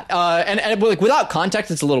loved that. And like without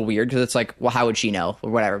context, it's a little weird because it's like, well, how would she know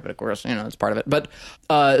or whatever? But of course, it's part of it. But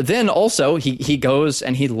then also he goes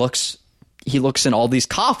and he looks in all these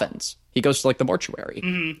coffins. He goes to like the mortuary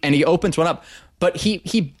and he opens one up, but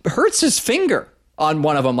he hurts his finger on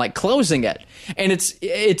one of them, like closing it, and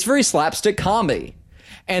it's very slapstick comedy.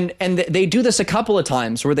 And they do this a couple of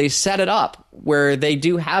times where they set it up where they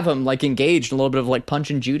do have him like engaged in a little bit of like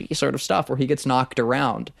Punch and Judy sort of stuff where he gets knocked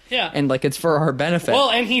around. Yeah. And like it's for our benefit. Well,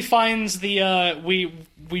 and he finds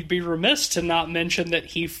we'd be remiss to not mention that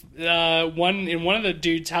he in one of the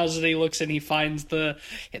dude's houses he looks and he finds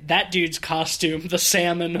that dude's costume, the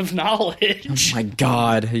Salmon of Knowledge. Oh my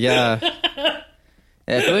God, yeah.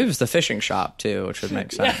 I believe it's the fishing shop too, which would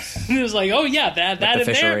make sense. He was like, oh yeah, that the in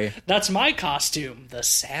fishery. there, that's my costume, the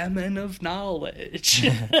Salmon of Knowledge.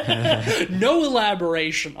 No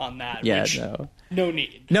elaboration on that. Yeah, which, no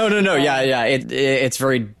need. No. Yeah. It's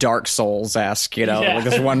very Dark Souls-esque, Yeah. Like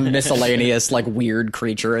there's one miscellaneous, like weird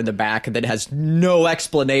creature in the back that has no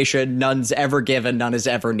explanation, none's ever given, none is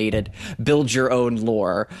ever needed. Build your own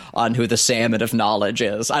lore on who the Salmon of Knowledge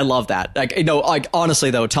is. I love that. Like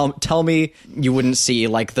honestly though, tell me you wouldn't see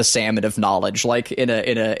like the Salmon of Knowledge like in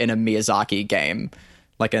a Miyazaki game.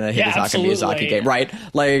 Like in a absolutely. Miyazaki game, right?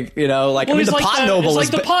 Like, like, Well, I mean, it's the like pot the- noble it's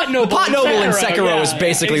is like the pot noble in in Sekiro, Sekiro is yeah,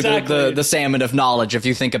 basically exactly. the Salmon of Knowledge, if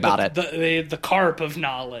you think about it. The carp of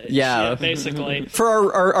knowledge. Yeah. Basically.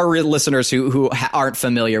 For our listeners who aren't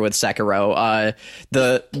familiar with Sekiro,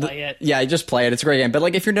 Play it. Yeah, just play it. It's a great game. But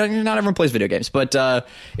like, if not everyone plays video games. But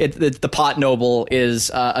the pot noble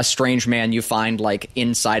is a strange man you find like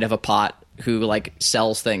inside of a pot who like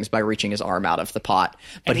sells things by reaching his arm out of the pot.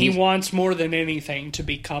 But And he wants more than anything to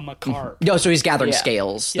become a carp. so he's gathering Yeah.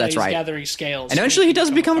 scales. Yeah, That's he's right. gathering scales. And eventually he does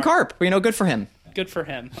become a carp. Good for him. Good for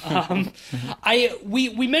him.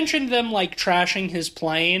 We mentioned them like trashing his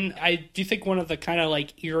plane. I do think one of the kind of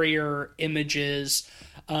like eerier images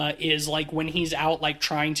is like when he's out like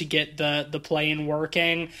trying to get the plane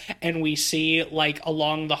working, and we see like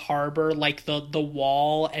along the harbor like the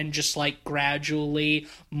wall, and just like gradually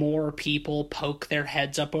more people poke their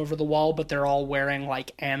heads up over the wall, but they're all wearing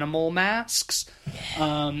like animal masks.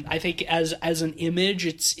 I think as an image,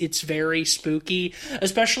 it's very spooky,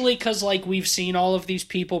 especially because like we've seen all of these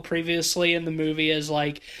people previously in the movie as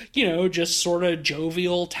like, just sort of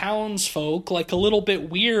jovial townsfolk, like a little bit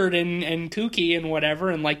weird and kooky and whatever,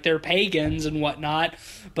 and like they're pagans and whatnot,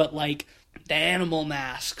 but like The animal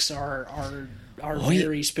masks are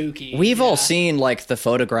very spooky. We've all seen like the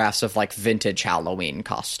photographs of like vintage Halloween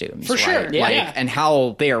costumes, For sure, right? yeah. Like, Yeah. and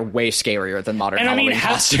how they are way scarier than modern And I mean,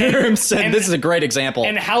 Halloween costumes. And this is a great example.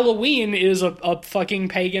 And Halloween is a fucking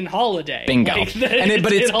pagan holiday. Bingo. Like,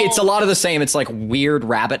 But it's a all- lot of the same. It's like weird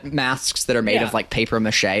rabbit masks that are made Yeah. of like paper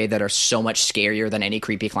mache that are so much scarier than any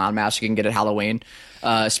creepy clown mask you can get at Halloween,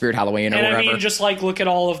 Spirit Halloween or And wherever. I mean, just like look at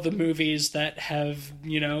all of the movies that have,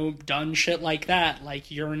 done shit like that. Like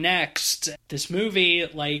You're Next. This movie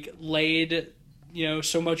laid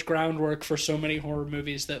so much groundwork for so many horror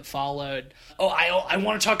movies that followed. Oh, I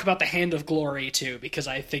want to talk about The Hand of Glory too, because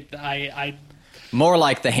I think that I More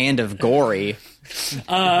like the Hand of Gory.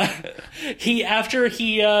 after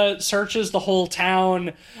he searches the whole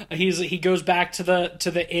town, he goes back to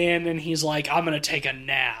the inn and he's like, I'm gonna take a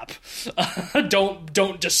nap.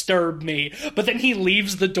 Don't disturb me. But then he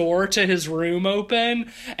leaves the door to his room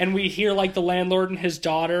open, and we hear like the landlord and his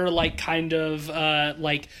daughter like kind of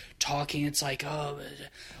like talking. It's like, oh,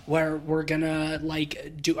 we're gonna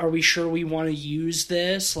are we sure we want to use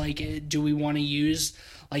this? Like, do we want to use?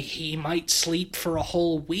 Like, he might sleep for a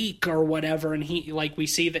whole week or whatever, and we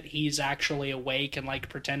see that he's actually awake and,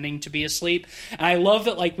 pretending to be asleep. And I love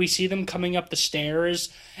that, we see them coming up the stairs,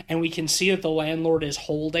 and we can see that the landlord is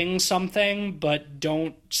holding something, but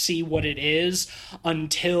don't see what it is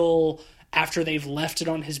until after they've left it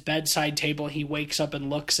on his bedside table. He wakes up and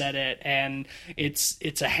looks at it, and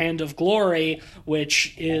it's a Hand of Glory,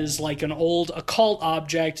 which is, an old occult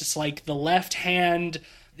object. It's, the left hand...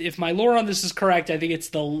 If my lore on this is correct, I think it's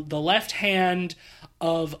the left hand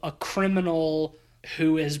of a criminal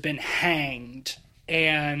who has been hanged,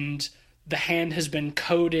 and the hand has been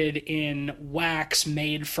coated in wax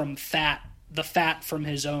made from the fat from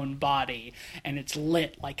his own body, and it's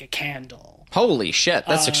lit like a candle. Holy shit,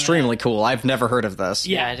 that's extremely cool. I've never heard of this.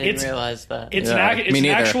 Yeah, I didn't realize that. It's Yeah, me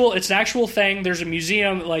neither. It's an actual thing. There's a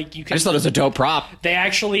museum. You can. I just thought it was a dope prop. They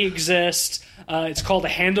actually exist. It's called a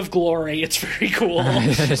Hand of Glory. It's very cool.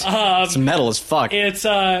 It's metal as fuck. It's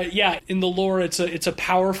in the lore, it's a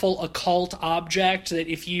powerful occult object that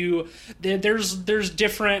if you there's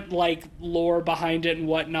different lore behind it and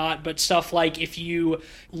whatnot, but stuff like if you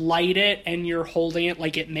light it and you're holding it,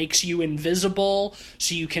 it makes you invisible,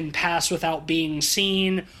 so you can pass without being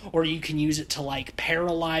seen, or you can use it to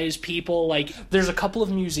paralyze people. There's a couple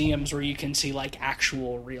of museums where you can see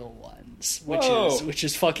actual real ones. Which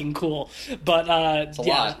is fucking cool. But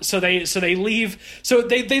lot. so they leave. So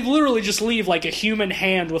they literally just leave a human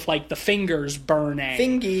hand with the fingers burning.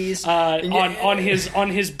 Fingies. On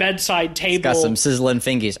his bedside table. Got some sizzling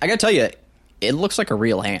fingies. I gotta tell you, it looks like a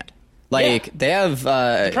real hand. They have.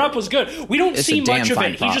 The prop was good. We don't see a damn much of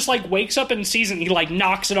fine it. prop. He just wakes up and sees it, and he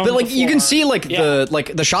knocks it on. But the floor. you can see Yeah.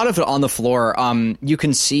 the shot of it on the floor. You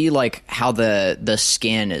can see how the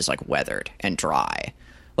skin is weathered and dry.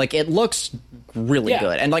 It looks really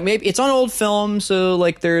good, and maybe it's on old film, so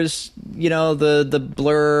there's the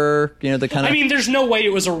blur, the kind of. I mean, there's no way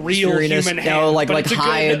it was a real human hand. No, but it's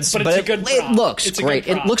hides, but it's a good it prop. looks It's a great.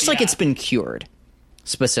 good prop, It looks like yeah. it's been cured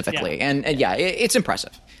specifically, Yeah. and it's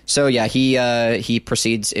impressive. So yeah, he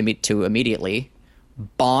proceeds to immediately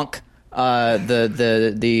bonk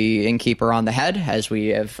the innkeeper on the head, as we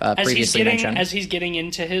have previously mentioned. As he's getting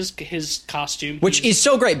into his costume, Which is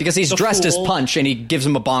so great because he's the dressed as fool. Punch, and he gives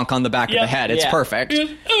him a bonk on the back of Yep. the head. It's Yeah. perfect.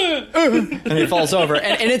 And he falls over.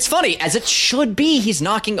 And it's funny, as it should be. He's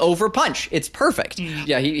knocking over Punch. It's perfect.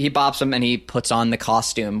 Yeah, he bops him, and he puts on the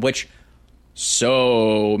costume, which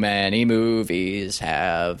so many movies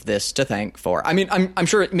have this to thank for. I mean, I'm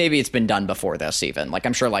sure maybe it's been done before this even.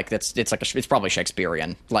 I'm sure it's probably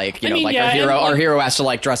Shakespearean. Our hero has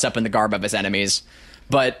to dress up in the garb of his enemies.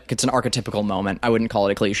 But it's an archetypical moment. I wouldn't call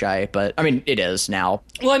it a cliche, but I mean, it is now.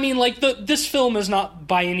 Well, I mean, this film is not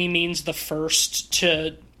by any means the first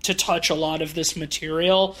to touch a lot of this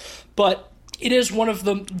material, but it is one of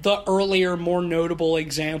the earlier, more notable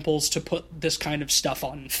examples to put this kind of stuff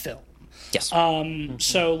on film. Yes.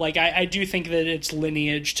 So, I do think that its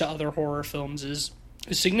lineage to other horror films is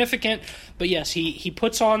significant, but yes, he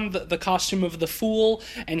puts on the costume of the Fool,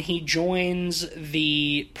 and he joins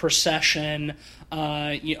the procession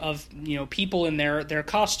of people in their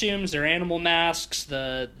costumes, their animal masks,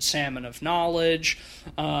 the Salmon of Knowledge.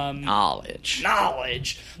 Knowledge.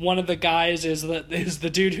 One of the guys is the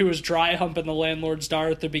dude who was dry humping the landlord's daughter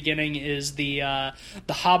at the beginning is the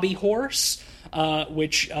hobby horse.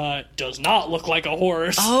 Which does not look like a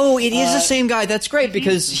horse. Oh, it is the same guy. That's great,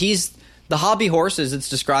 because he's the hobby horse, as it's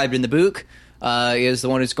described in the book, is the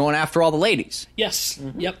one who's going after all the ladies. Yes.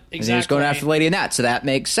 Yep. And Exactly. he's going after the lady in that, so that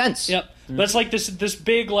makes sense. Yep. But it's like this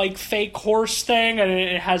big like fake horse thing, and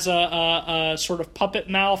it has a sort of puppet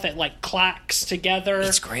mouth. It like clacks together.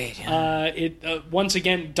 It's great. Yeah. It once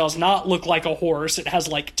again does not look like a horse. It has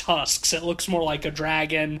like tusks. It looks more like a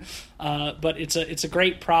dragon. But it's a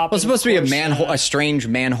great prop. Well, it's supposed to be a strange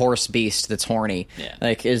man horse beast that's horny. Yeah.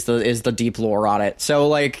 Like is the deep lore on it. So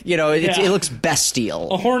like it looks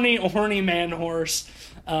bestial. A horny man horse.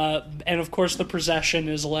 And of course, the procession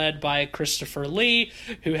is led by Christopher Lee,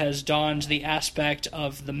 who has donned the aspect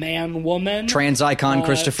of the man-woman. Trans icon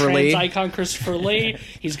Christopher Lee. Trans icon Christopher Lee.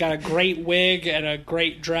 He's got a great wig and a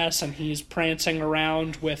great dress, and he's prancing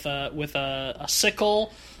around with a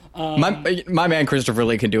sickle. My man Christopher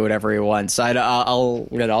Lee can do whatever he wants.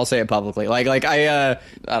 I'll say it publicly. Like I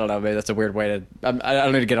don't know. Maybe that's a weird way to. I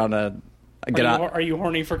don't need to get on a. Are you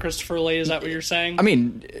horny for Christopher Lee? Is that what you're saying? I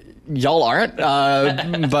mean, y'all aren't, but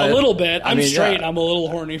a little bit. I'm straight. Yeah. I'm a little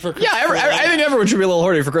horny for Christopher Lee. I think everyone should be a little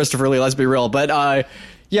horny for Christopher Lee. Let's be real. But I'm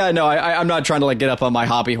not trying to like get up on my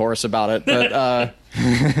hobby horse about it. But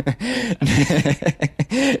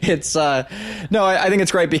it's I think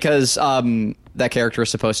it's great because that character is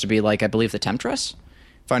supposed to be like I believe the Temptress,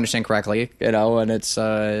 if I understand correctly. And it's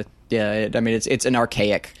it's an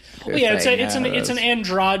archaic. Well, yeah, it's an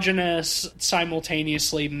androgynous,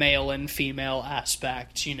 simultaneously male and female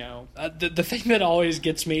aspect. The thing that always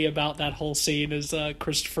gets me about that whole scene is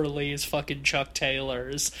Christopher Lee's fucking Chuck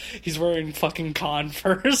Taylors. He's wearing fucking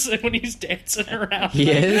Converse when he's dancing around.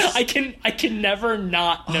 He is? I can never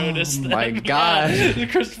not notice them. My God, yeah,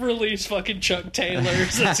 Christopher Lee's fucking Chuck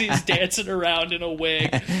Taylors as he's dancing around in a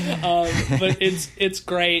wig. But it's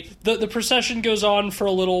great. The procession goes on for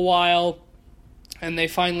a little while. And they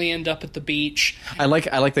finally end up at the beach. I like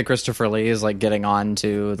that Christopher Lee is like getting on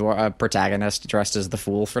to the protagonist dressed as the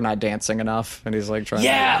fool for not dancing enough, and he's like trying.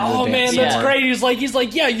 Yeah. to Oh man, dance that's more. great. He's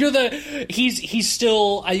like, yeah, you're the. He's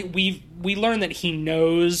still. We learn that he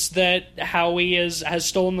knows that Howie has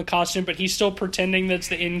stolen the costume, but he's still pretending that's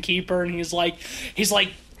the innkeeper, and he's like.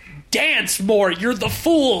 Dance more, you're the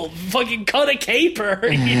fool. Fucking cut a caper,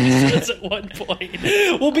 he says at one point.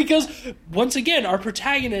 Well, because, once again, our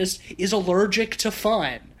protagonist is allergic to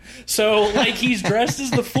fun. So, like, he's dressed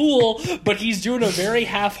as the fool, but he's doing a very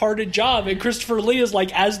half-hearted job. And Christopher Lee is,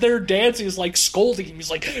 like, as they're dancing, he's, like, scolding him. He's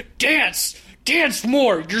like, dance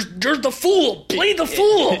more. You're the fool. Play the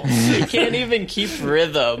fool. He can't even keep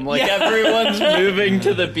rhythm. Like, everyone's moving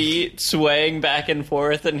to the beat, swaying back and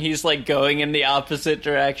forth, and he's, like, going in the opposite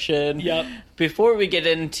direction. Yep. Before we get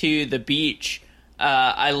into the beach,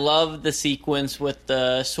 I love the sequence with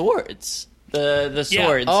the swords. The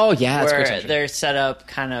swords. Oh, yeah. That's where great. they're set up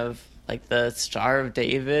kind of like the Star of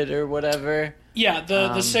David or whatever. Yeah,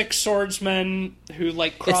 the six swordsmen who,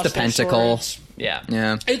 like, cross It's the their pentacle. swords. Yeah.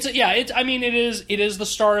 Yeah. It is the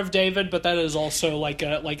Star of David, but that is also like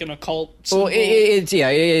an occult symbol. Well,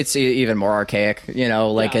 it's even more archaic,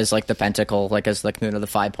 Yeah. as like the pentacle, like as like the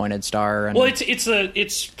 5-pointed star. And Well,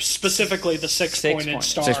 it's specifically the six-pointed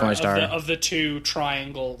star, Six-pointed star. Of the two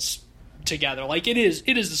triangles together. Like it is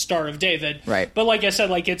the Star of David, Right. But like I said,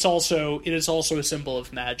 like it is also a symbol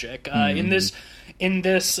of magic. In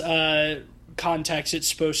this context,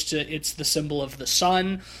 it's the symbol of the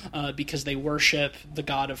sun, because they worship the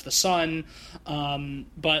god of the sun.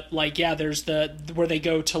 But like, yeah, there's where they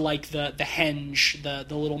go to like the henge,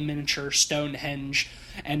 the little miniature Stonehenge,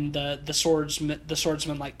 and the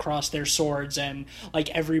swordsmen like cross their swords, and like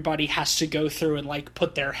everybody has to go through and like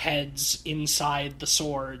put their heads inside the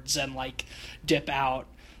swords and like dip out.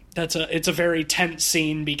 It's a very tense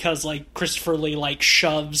scene because like Christopher Lee like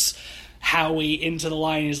shoves Howie into the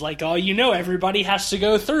line. He's like, oh, everybody has to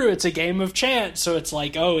go through. It's a game of chance. So it's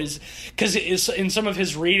like, because in some of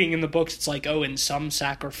his reading in the books, it's like, in some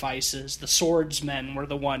sacrifices, the swordsmen were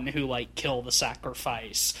the one who like kill the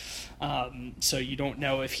sacrifice. So you don't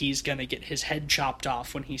know if he's gonna get his head chopped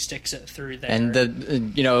off when he sticks it through there. And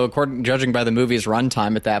judging by the movie's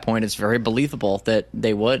runtime at that point, it's very believable that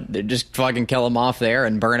they'd just fucking kill him off there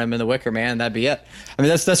and burn him in the Wicker Man. That'd be it. I mean,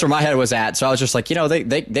 that's where my head was at. So I was just like,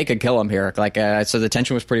 they could kill him here. Like, so the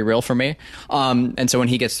tension was pretty real for me. And so when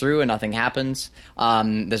he gets through and nothing happens,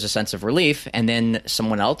 there's a sense of relief. And then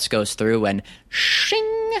someone else goes through and shing,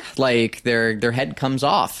 like their head comes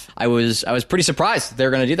off. I was pretty surprised that they're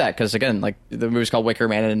going to do that because again, like the movie's called Wicker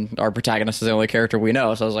Man and our protagonist is the only character we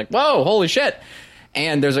know. So I was like, whoa, holy shit.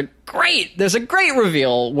 And there's a great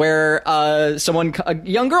reveal where a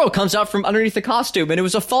young girl comes out from underneath the costume, and it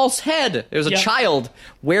was a false head. It was a child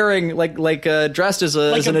wearing dressed as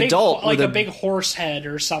an adult, like a big horse head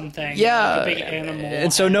or something. Yeah, like a big animal.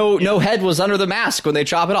 And so no head was under the mask when they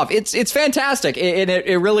chop it off. It's fantastic.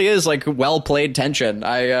 It really is like well played tension.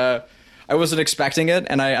 I I wasn't expecting it,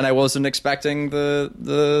 and I wasn't expecting the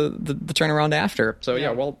turnaround after. So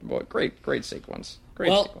yeah, well great sequence.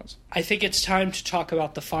 Sequence. I think it's time to talk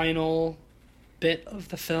about the final bit of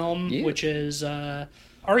the film, which is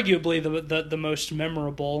arguably the most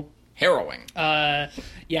memorable. Harrowing.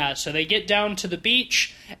 So they get down to the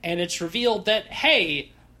beach, and it's revealed that,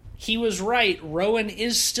 hey, he was right. Rowan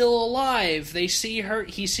is still alive. He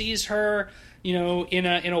sees her, in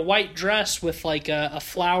a white dress with like a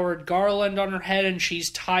flowered garland on her head, and she's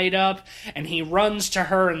tied up, and he runs to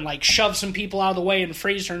her and like shoves some people out of the way and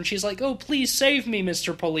frees her, and she's like, "Oh, please save me,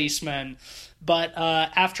 Mr. Policeman." But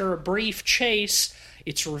after a brief chase,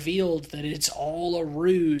 it's revealed that it's all a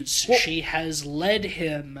ruse. Well, she has led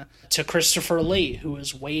him to Christopher Lee, who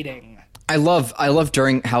is waiting. I love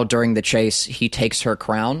during the chase, he takes her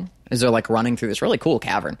crown as they're like running through this really cool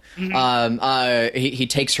cavern. Mm-hmm. He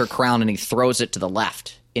takes her crown and he throws it to the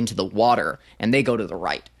left into the water, and they go to the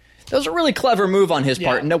right. That was a really clever move on his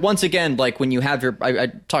part. And once again, like when you have I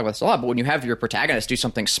talk about this a lot, but when you have your protagonist do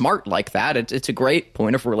something smart like that, it's a great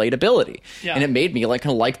point of relatability. Yeah. And it made me like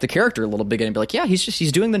kind of like the character a little bit and be like, yeah,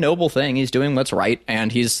 he's doing the noble thing. He's doing what's right,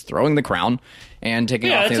 and he's throwing the crown and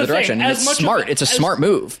taking off in the other direction. And it's smart. It's a smart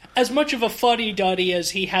move. As much of a fuddy-duddy as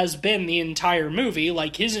he has been the entire movie,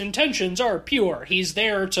 like, his intentions are pure. He's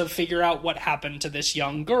there to figure out what happened to this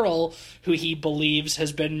young girl who he believes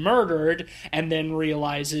has been murdered, and then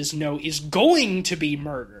realizes, no, is going to be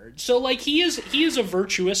murdered. So, like, he is a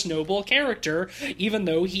virtuous, noble character, even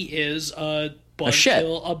though he is a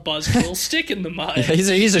buzzkill stick in the mud. He's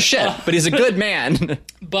a shit, but he's a good man.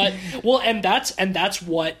 And that's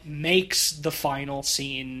what makes the final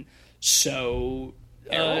scene so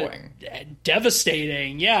harrowing,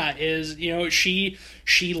 devastating. Yeah, is she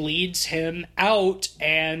leads him out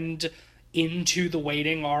and into the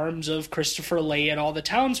waiting arms of Christopher Lee and all the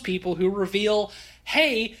townspeople, who reveal,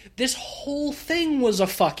 hey, this whole thing was a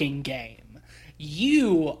fucking game.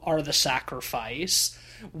 You are the sacrifice.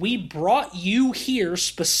 We brought you here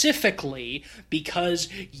specifically because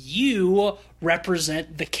you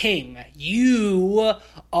represent the king. You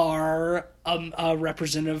are a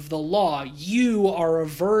representative of the law. You are a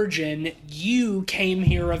virgin. You came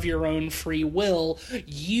here of your own free will.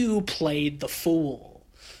 You played the fool.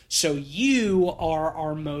 So you are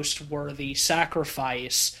our most worthy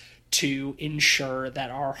sacrifice to ensure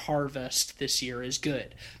that our harvest this year is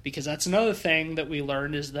good. Because that's another thing that we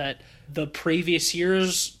learned, is that the previous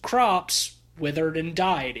year's crops withered and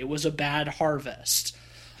died. It was a bad harvest.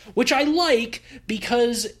 Which I like,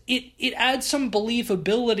 because it adds some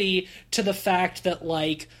believability to the fact that,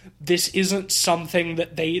 like, this isn't something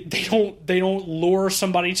that they don't lure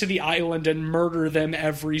somebody to the island and murder them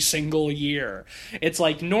every single year. It's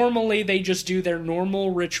like, normally they just do their normal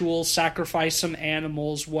rituals, sacrifice some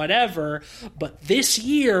animals, whatever, but this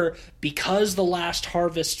year, because the last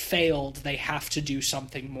harvest failed, they have to do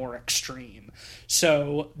something more extreme.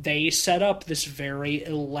 So they set up this very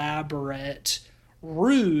elaborate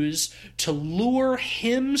ruse to lure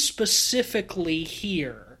him specifically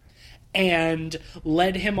here, and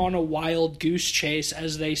led him on a wild goose chase,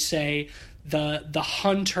 as they say, the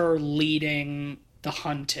hunter leading the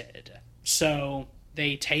hunted. So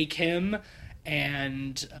they take him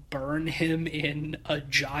and burn him in a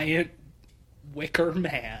giant Wicker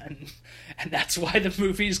Man, and that's why the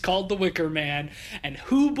movie's called The Wicker Man. And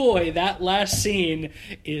hoo boy, that last scene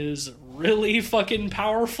is really fucking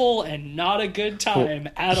powerful and not a good time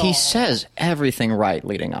at all. He says everything right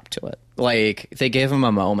leading up to it. Like, they gave him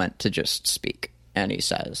a moment to just speak, and he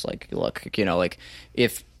says, like, look, like,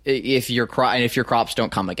 if your crops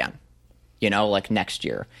don't come again, like next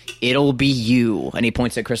year, it'll be you. And he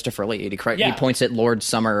points at Christopher Lee. He points at Lord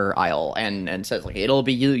Summer Isle and says, like, it'll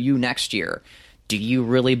be you next year. Do you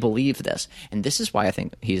really believe this? And this is why I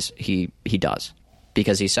think he does,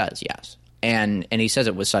 because he says yes. And he says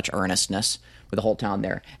it with such earnestness, with the whole town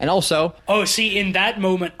there. And also, in that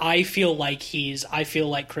moment, I feel like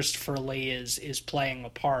Christopher Lee is playing a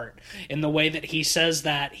part in the way that he says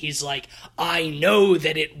that. He's like, I know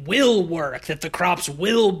that it will work, that the crops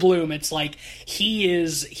will bloom. It's like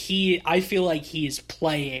I feel like he's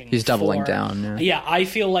playing. He's doubling down. Yeah, I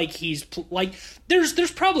feel like he's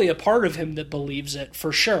there's probably a part of him that believes it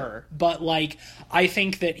for sure, but like, I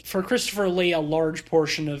think that for Christopher Lee, a large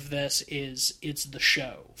portion of this it's the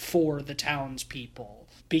show for the townspeople,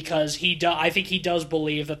 because I think he does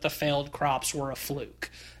believe that the failed crops were a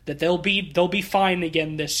fluke, that they'll be fine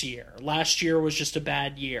again this year. Last year was just a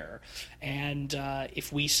bad year, and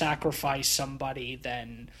if we sacrifice somebody,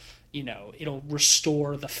 then it'll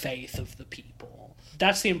restore the faith of the people.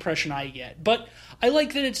 that's the impression I get. But I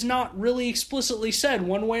like that it's not really explicitly said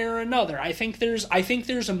one way or another. I think there's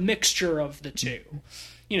a mixture of the two.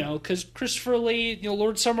 You know, because Christopher Lee, you know,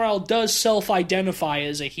 Lord Summerisle does self-identify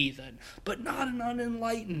as a heathen, but not an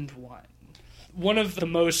unenlightened one. One of the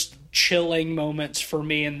most chilling moments for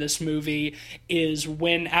me in this movie is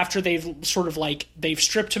when, after they've sort of like, they've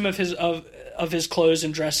stripped him of his clothes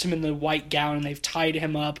and dressed him in the white gown, and they've tied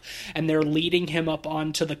him up, and they're leading him up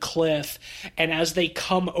onto the cliff, and as they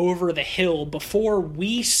come over the hill, before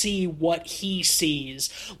we see what he sees,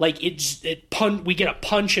 like, we get a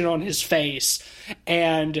punch in on his face,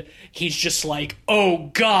 and he's just like, oh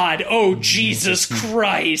God, oh Jesus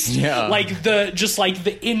Christ. Yeah. Like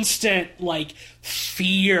the instant, like,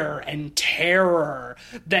 fear and terror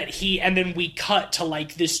that and then we cut to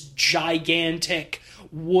like this gigantic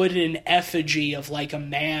wooden effigy of like a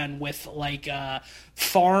man with like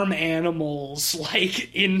farm animals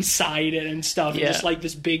like inside it and stuff, and just like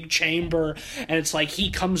this big chamber, and it's like he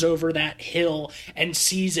comes over that hill and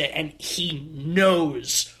sees it, and he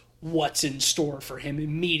knows what's in store for him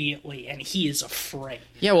immediately, and he is afraid.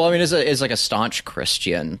 Yeah, well, I mean, as like a staunch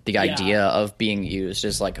Christian, the idea of being used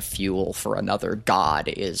as like a fuel for another god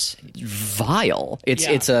is vile.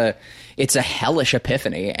 It's a hellish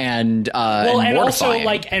epiphany, and and also mortifying.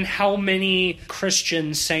 like, and how many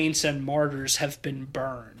Christian saints and martyrs have been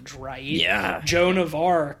burned, right? Yeah. Joan of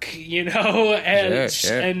Arc, you know, and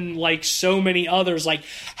Sure. and like so many others. Like,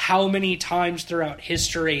 how many times throughout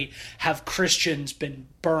history have Christians been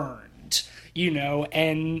burned? You know,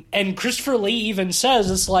 and Christopher Lee even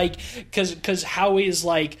says, it's like, because Howie's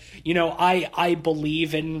like, you know, I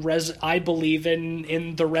believe in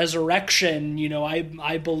the resurrection, you know,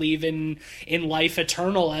 I believe in life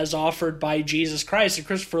eternal as offered by Jesus Christ. And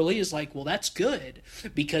Christopher Lee is like, well, that's good,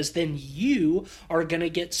 because then you are gonna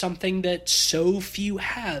get something that so few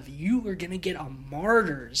have. You are gonna get a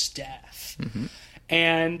martyr's death. Mm-hmm.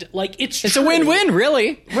 And like, it's a win-win,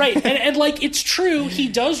 really. Right, and like, it's true, he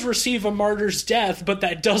does receive a martyr's death, but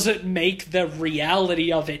that doesn't make the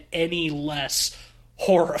reality of it any less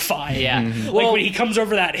horrifying. Yeah. Like, Well, when he comes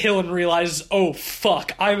over that hill and realizes, oh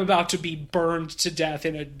fuck, I'm about to be burned to death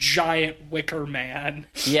in a giant wicker man.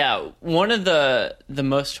 yeah, one of the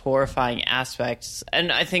most horrifying aspects,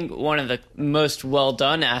 and I think one of the most well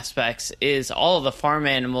done aspects, is all of the farm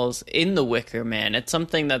animals in the Wicker Man. It's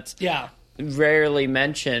something that's rarely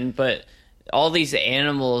mentioned, but all these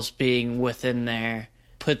animals being within there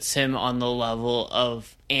puts him on the level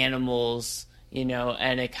of animals, you know,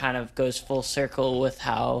 and it kind of goes full circle with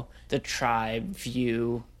how the tribe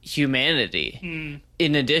view humanity.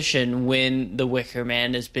 In addition, when the Wicker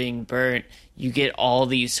Man is being burnt, you get all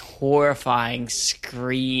these horrifying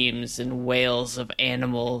screams and wails of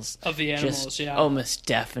animals. Of the animals, just yeah. almost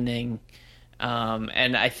deafening.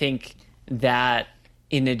 And I think that,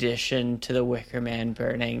 in addition to the Wicker Man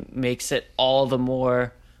burning, makes it all the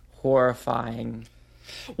more horrifying.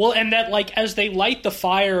 Well, and that, like, as they light the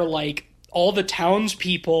fire, like, all the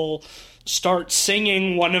townspeople start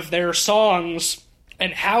singing one of their songs,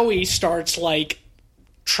 and Howie starts, like,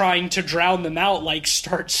 trying to drown them out, like,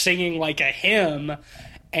 starts singing, like, a hymn,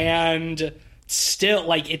 and still,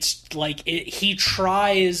 like, it's, like, he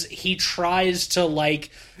tries to, like,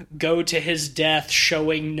 go to his death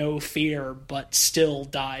showing no fear, but still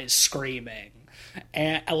dies screaming.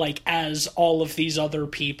 And, like, as all of these other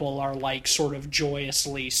people are, like, sort of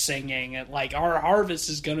joyously singing, and, like, our harvest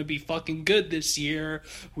is gonna be fucking good this year.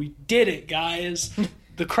 We did it, guys.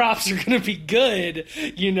 The crops are going to be good,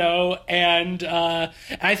 you know, and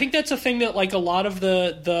I think that's a thing that, like, a lot of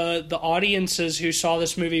the audiences who saw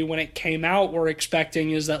this movie when it came out were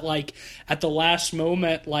expecting, is that, like, at the last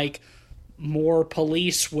moment, like, more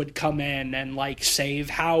police would come in and, like, save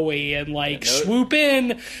Howie and, like, swoop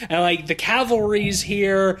in, and, like, the cavalry's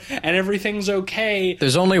here and everything's okay.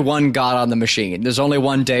 There's only one god on the machine. There's only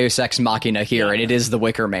one Deus Ex Machina here, and it is the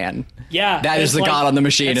Wicker Man. Yeah. That is the god on the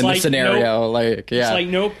machine in the scenario. Nope. Like, yeah. It's like,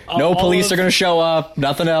 nope. No police are going to show up.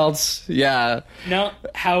 Nothing else. Yeah. No,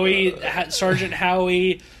 Sergeant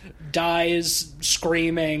Howie dies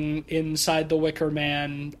screaming inside the Wicker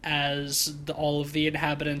Man as all of the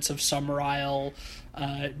inhabitants of Summerisle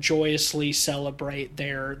joyously celebrate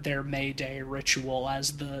their May Day ritual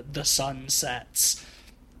as the sun sets.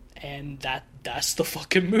 And that's the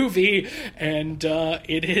fucking movie, and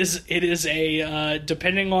it is a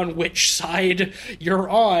depending on which side you're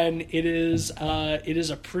on, it is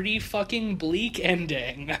a pretty fucking bleak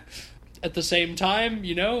ending. At the same time,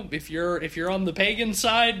 you know, if you're on the pagan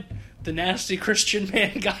side, the nasty Christian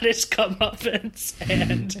man got his comeuppance,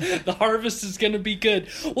 and the harvest is going to be good.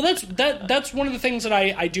 Well, that's one of the things that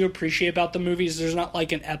I do appreciate about the movies. There's not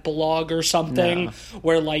like an epilogue or something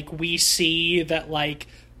where like we see that like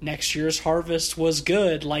next year's harvest was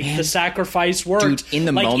good, like the sacrifice worked. Dude, in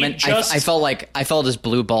the like, moment, I felt as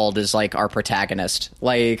Blue Bald as like our protagonist.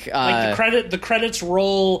 Like the credits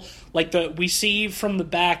roll. Like we see from the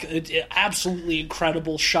back, absolutely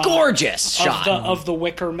incredible shot, gorgeous shot of the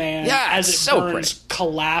Wicker Man as it so burns, pretty.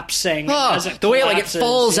 collapsing. Oh, as it the way like it collapses,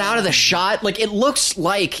 falls out of the shot, like it looks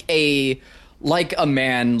like a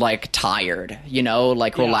man like tired,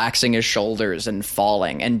 like relaxing his shoulders and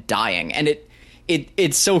falling and dying, and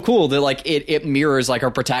it's so cool that like it mirrors like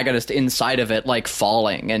our protagonist inside of it like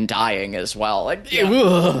falling and dying as well. Like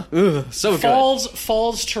so good.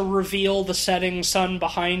 Falls to reveal the setting sun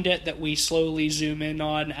behind it that we slowly zoom in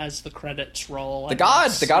on as the credits roll. The god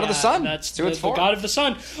of the sun. That's the god of the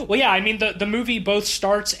sun. Well, yeah, I mean the movie both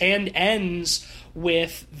starts and ends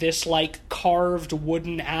with this like carved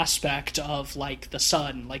wooden aspect of like the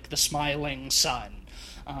sun, like the smiling sun.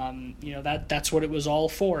 That's what it was all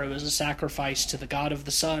for. It was a sacrifice to the god of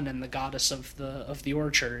the sun and the goddess of the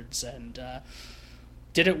orchards. And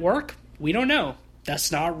did it work? We don't know. That's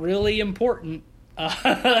not really important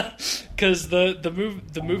because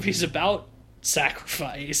the movie's about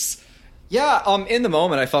sacrifice. Yeah. In the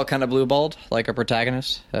moment, I felt kind of Blue Bald, like a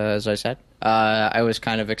protagonist, as I said. I was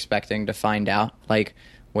kind of expecting to find out like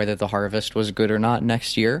whether the harvest was good or not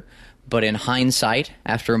next year. But in hindsight,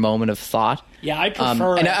 after a moment of thought, I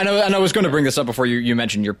prefer. And I was going to bring this up before you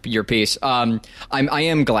mentioned your piece. I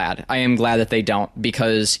am glad that they don't,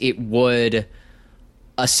 because it would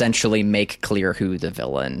essentially make clear who the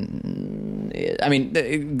villain is. I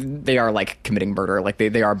mean, they are like committing murder, like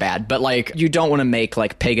they are bad, but like you don't want to make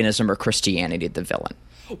like paganism or Christianity the villain.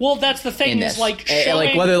 Well, that's the thing. Is like showing...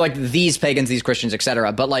 like whether like these pagans, these Christians,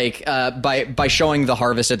 etc. But like by showing the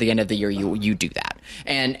harvest at the end of the year, you do that,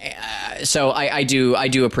 and so I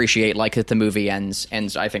do appreciate like that the movie ends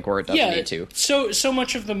I think where it doesn't need to. So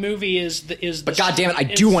much of the movie is. But God damn it, I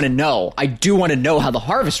do want to know. I do want to know how the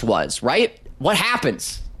harvest was. Right? What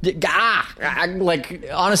happens? Like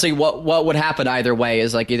honestly, what would happen either way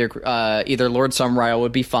is like either Lord Summerisle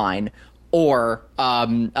would be fine. Or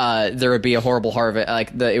there would be a horrible harvest,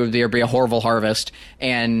 like there would be a horrible harvest,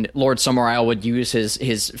 and Lord Summerisle would use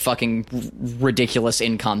his fucking ridiculous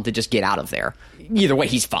income to just get out of there. Either way,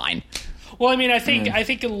 he's fine. Well, I mean, I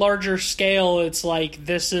think in larger scale, it's like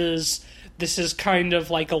this is kind of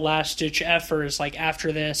like a last ditch effort. It's like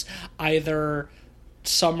after this, either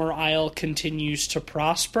Summerisle continues to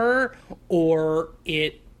prosper or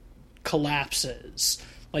it collapses.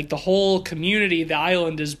 Like the whole community, the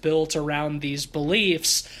island is built around these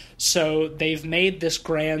beliefs, so they've made this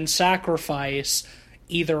grand sacrifice.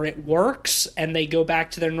 Either it works and they go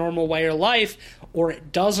back to their normal way of life, or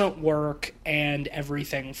it doesn't work and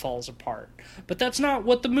everything falls apart. But that's not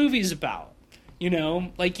what the movie's about.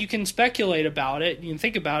 Like you can speculate about it, you can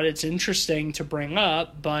think about it, it's interesting to bring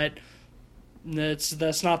up, but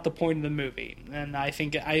that's not the point of the movie. And I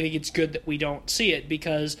think it's good that we don't see it,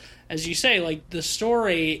 because as you say, like the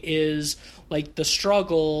story is like the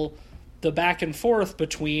struggle, the back and forth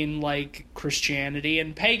between like Christianity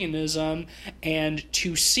and paganism, and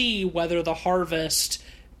to see whether the harvest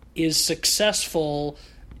is successful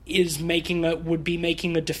would be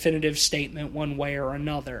making a definitive statement one way or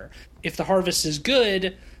another. If the harvest is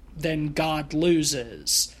good, then God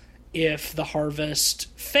loses. If the harvest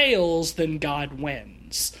fails, then God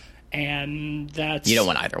wins. And that's... You don't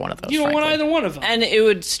want either one of those, You don't want either one of them. And it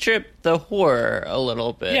would strip the horror a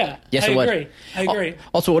little bit. Yeah, yes, I it would. agree. I agree.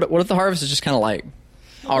 Also, what if the harvest is just kind of like...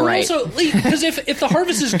 All right. Also, because if the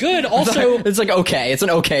harvest is good, also... It's like, okay. It's an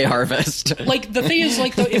okay harvest. Like, the thing is,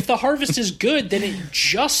 like, if the harvest is good, then it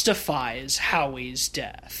justifies Howie's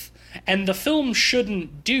death. And the film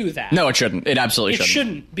shouldn't do that. No, it shouldn't. It absolutely shouldn't. It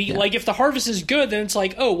shouldn't be. Yeah. Like, if the harvest is good, then it's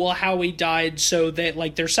like, oh, well, Howie died, so that,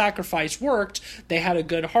 like, their sacrifice worked. They had a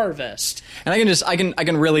good harvest. And I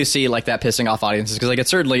can really see, like, that pissing off audiences, because, like,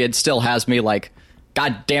 it still has me, like,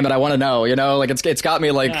 God damn it, I want to know, like, it's got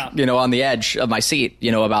me, like, on the edge of my seat,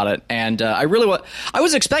 about it. And I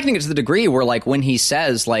was expecting it to the degree where, like, when he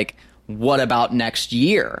says, like, what about next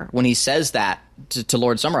year? When he says that to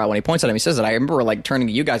Lord Summerisle, when he points at him, he says that. I remember like turning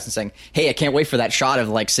to you guys and saying, "Hey, I can't wait for that shot of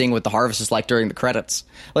like seeing what the harvest is like during the credits."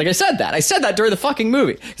 Like I said that during the fucking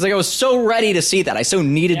movie. It's like I was so ready to see that. I so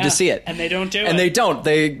needed to see it, and they don't do it. And they don't.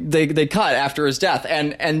 They cut after his death,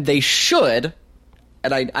 and they should.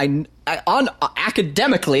 And I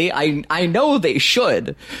academically, I know they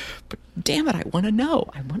should, but damn it, I want to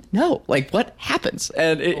know. Like, what happens?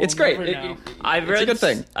 And it's great. never know. It's a good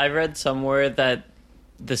thing. I read somewhere that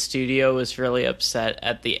the studio was really upset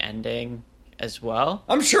at the ending as well.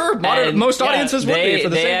 I'm sure And, most audiences would be for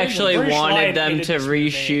the they same actually British wanted Lion them hated to this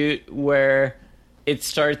movie. reshoot where it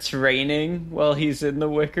starts raining while he's in the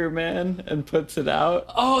Wicker Man and puts it out.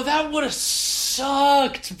 Oh, that would have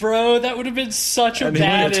sucked, bro. That would have been such a And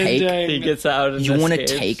bad take- ending. He gets out and You want to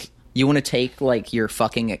escapes. take like your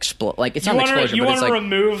fucking explode. Like, it's You not an want explosion, to but it's like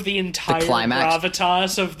remove the entire climax.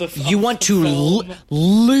 gravitas of the. you of want the to film.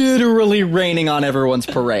 literally raining on everyone's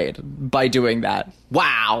parade by doing that.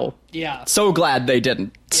 Wow. Yeah. So glad they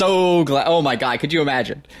didn't. So glad. Oh my god, could you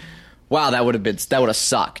imagine? Wow, that would have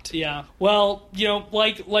sucked. Yeah. Well,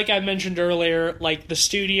 like I mentioned earlier, like the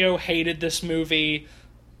studio hated this movie,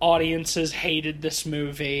 audiences hated this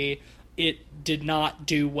movie. It did not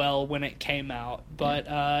do well when it came out, but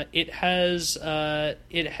it has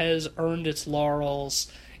earned its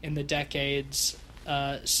laurels in the decades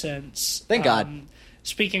since. Thank God.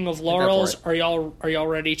 Speaking of for laurels, it. are y'all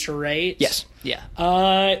ready to rate? Yes. Yeah.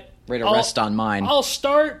 Ready to rest on mine. I'll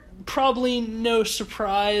start. Probably no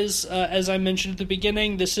surprise, as I mentioned at the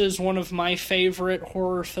beginning, this is one of my favorite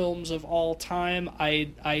horror films of all time.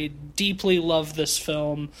 I deeply love this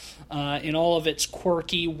film in all of its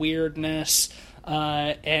quirky weirdness,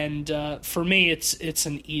 and for me, it's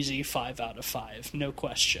an easy 5 out of 5, no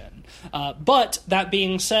question. But that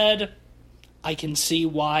being said, I can see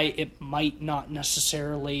why it might not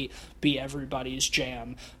necessarily be everybody's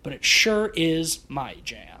jam, but it sure is my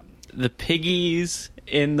jam. The piggies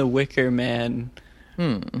in the Wicker Man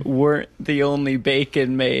weren't the only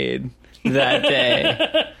bacon made that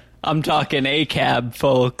day. I'm talking ACAB,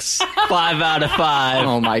 folks. 5 out of 5.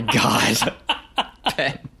 Oh my god.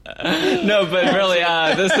 Ben. No, but really,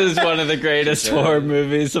 this is one of the greatest horror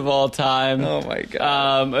movies of all time. Oh my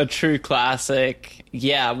god. A true classic.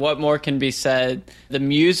 Yeah, what more can be said? The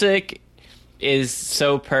music is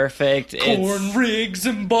so perfect. Corn rigs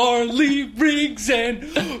and barley rigs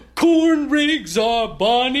and corn rigs are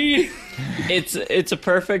Bonnie. It's a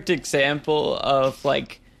perfect example of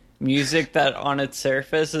like music that on its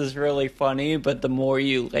surface is really funny, but the more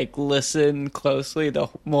you like listen closely, the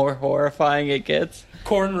more horrifying it gets.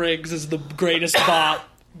 Corn rigs is the greatest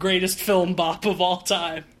greatest film bop of all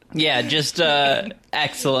time. Yeah, just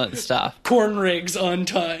excellent stuff. Corn rigs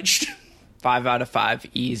untouched. 5 out of 5,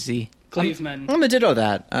 easy. Cleveland. I'm gonna ditto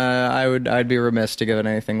that. I'd be remiss to give it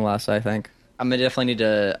anything less. I think I'm gonna definitely need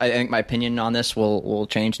to. I think my opinion on this will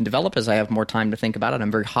change and develop as I have more time to think about it.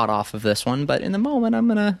 I'm very hot off of this one, but in the moment, I'm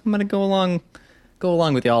gonna go along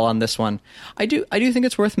with y'all on this one. I do think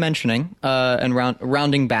it's worth mentioning and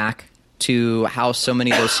rounding back to how so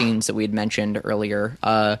many of those scenes that we had mentioned earlier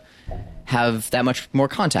have that much more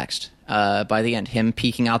context. By the end, him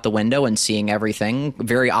peeking out the window and seeing everything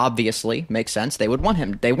very obviously makes sense. They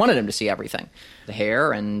wanted him to see everything, the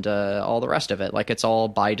hair and all the rest of it. Like, it's all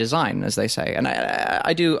by design, as they say. And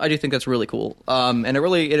I do think that's really cool. And it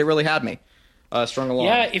really had me strung along.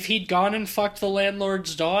 Yeah, if he'd gone and fucked the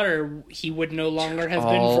landlord's daughter, he would no longer have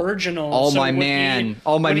been virginal. All So my would man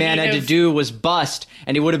would he had to have- do was bust,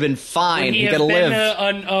 and he would have been fine. Would He he could have have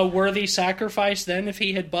been lived. a worthy sacrifice then if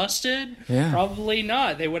he had busted? Yeah. Probably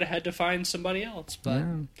not. They would have had to find somebody else. But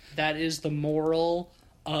that is the moral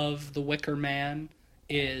of The Wicker Man,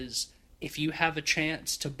 is if you have a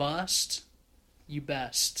chance to bust, you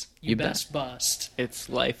best. You bet. best bust. It's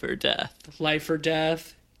life or death. Life or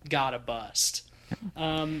death, gotta bust.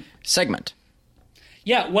 Segment.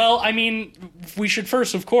 Yeah, well, I mean, we should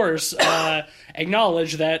first, of course,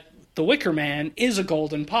 acknowledge that The Wicker Man is a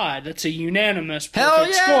golden pod. That's a unanimous Hell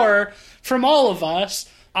perfect yeah! score from all of us.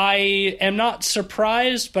 I am not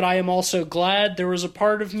surprised, but I am also glad. There was a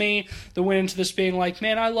part of me that went into this being like,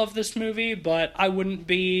 man, I love this movie, but I wouldn't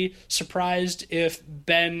be surprised if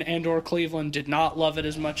Ben and or Cleveland did not love it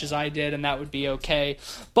as much as I did, and that would be okay.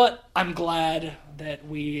 But I'm glad that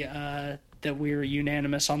we're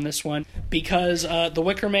unanimous on this one, because The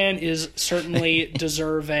Wicker Man is certainly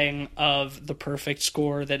deserving of the perfect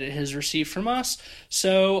score that it has received from us.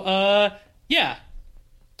 So, yeah,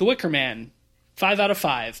 The Wicker Man, 5 out of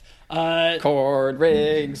 5. Cord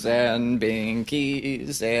rigs and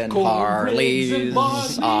binkies and Corn rigs and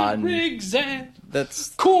Harleys Barney on. rigs and That's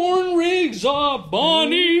corn rigs are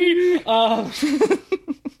Bonnie. what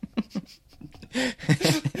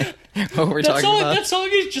we're talking about. That song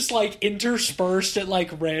is just like interspersed at like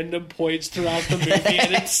random points throughout the movie,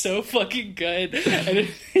 and it's so fucking good. And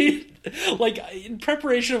like, in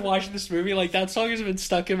preparation of watching this movie, like, that song has been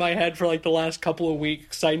stuck in my head for, like, the last couple of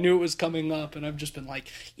weeks. I knew it was coming up, and I've just been like,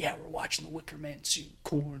 yeah, we're watching the Wicker Man soon.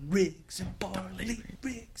 Corn rigs and barley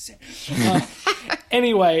rigs.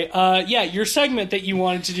 Anyway, yeah, your segment that you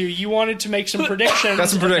wanted to do, you wanted to make some predictions, Got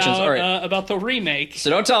some predictions. about, All right. About the remake. So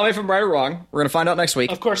don't tell me if I'm right or wrong. We're going to find out next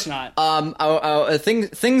week. Of course not.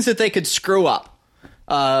 Things that they could screw up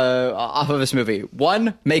off of this movie.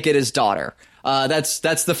 One, make it his daughter. That's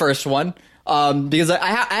the first one. Because I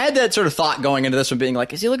had that sort of thought going into this one, being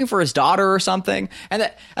like, is he looking for his daughter or something?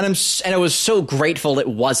 And I was so grateful it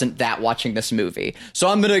wasn't that watching this movie.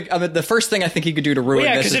 So the first thing I think he could do to ruin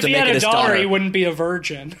yeah, this is because to if he make had it a his daughter, daughter. he wouldn't be a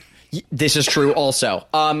virgin. This is true also.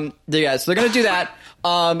 Yeah, so they're going to do that.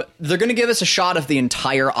 They're going to give us a shot of the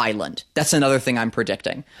entire island. That's another thing I'm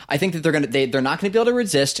predicting. I think that they're not going to be able to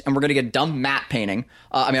resist, and we're going to get dumb matte painting.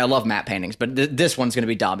 I mean, I love matte paintings, but this one's going to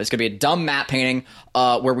be dumb. It's going to be a dumb matte painting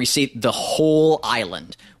where we see the whole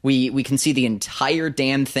island. We can see the entire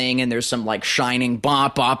damn thing, and there's some like shining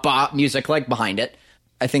bop bop bop music like behind it.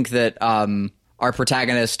 I think that our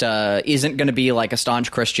protagonist isn't going to be like a staunch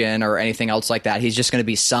Christian or anything else like that. He's just going to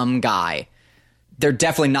be some guy. They're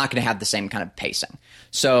definitely not going to have the same kind of pacing.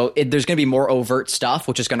 So there's going to be more overt stuff,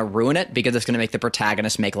 which is going to ruin it because it's going to make the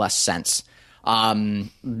protagonist make less sense.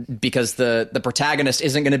 Because the protagonist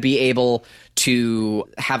isn't going to be able to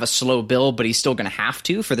have a slow build, but he's still going to have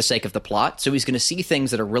to for the sake of the plot. So he's going to see things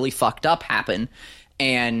that are really fucked up happen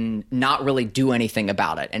and not really do anything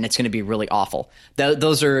about it. And it's going to be really awful.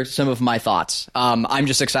 Those are some of my thoughts. I'm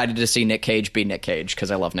just excited to see Nick Cage be Nick Cage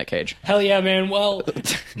because I love Nick Cage. Hell yeah, man. Well,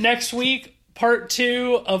 next week, part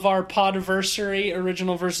 2 of our Podiversary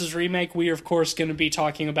original versus remake, we are, of course, going to be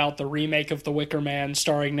talking about the remake of The Wicker Man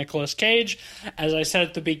starring Nicolas Cage. As I said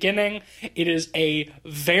at the beginning, it is a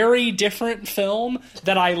very different film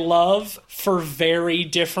that I love for very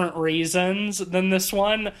different reasons than this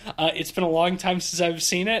one. It's been a long time since I've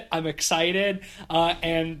seen it. I'm excited,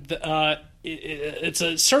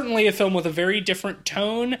 it's certainly a film with a very different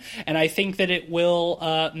tone, and I think that it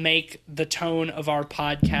will make the tone of our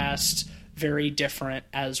podcast very different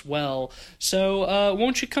as well. So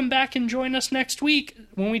won't you come back and join us next week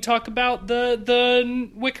when we talk about the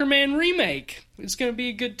Wicker Man remake? It's going to be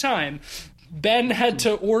a good time. Ben had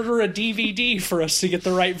to order a DVD for us to get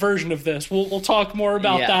the right version of this. We'll talk more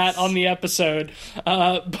about that on the episode,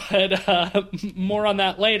 but more on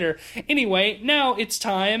that later. Anyway, now it's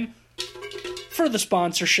time for the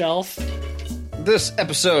sponsor shelf. This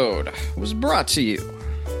episode was brought to you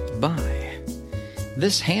by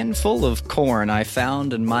this handful of corn I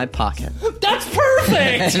found in my pocket. That's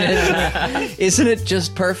perfect! Isn't it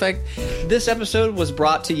just perfect? This episode was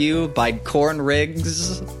brought to you by corn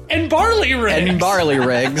rigs. And barley rigs! And barley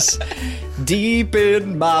rigs. Deep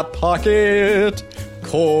in my pocket.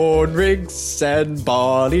 Corn rigs and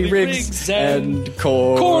barley rigs and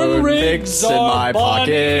corn rigs in my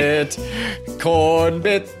pocket. Corn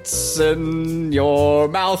bits in your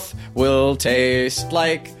mouth will taste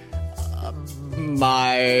like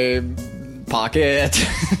my pocket.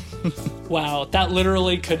 Wow, that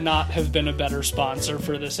literally could not have been a better sponsor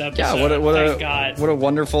for this episode. Yeah, what a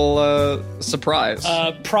wonderful surprise.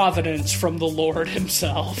 Providence from the Lord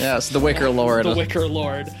himself. Yes, the Wicker Lord. The Wicker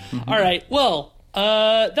Lord. All right, well,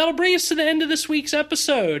 that'll bring us to the end of this week's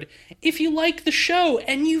episode. If you like the show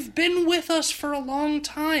and you've been with us for a long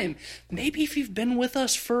time, maybe if you've been with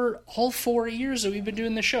us for all 4 years that we've been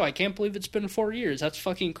doing the show, I can't believe it's been 4 years. That's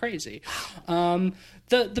fucking crazy.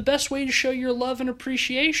 The best way to show your love and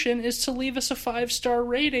appreciation is to leave us a 5-star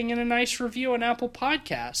rating and a nice review on Apple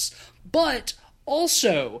Podcasts. But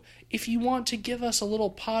also, if you want to give us a little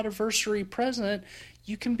Podiversary present,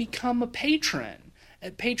 you can become a patron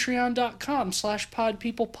at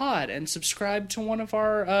patreon.com/podpeoplepod and subscribe to one of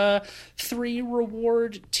our 3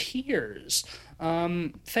 reward tiers.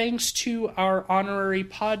 Thanks to our honorary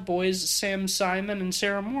pod boys, Sam Simon and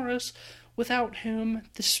Sarah Morris, without whom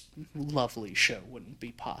this lovely show wouldn't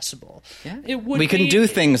be possible. Yeah. We can do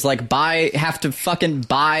things like have to fucking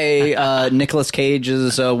buy Nicolas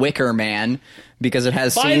Cage's Wicker Man because it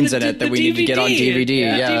has scenes in it that we need to get on DVD.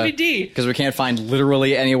 Yeah, DVD. Because we can't find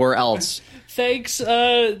literally anywhere else. Thanks,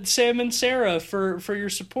 Sam and Sarah, for your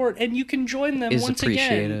support. And you can join them once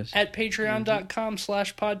again at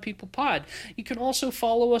patreon.com/podpeoplepod. You can also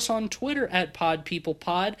follow us on Twitter at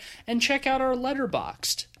podpeoplepod and check out our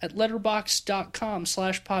Letterboxd at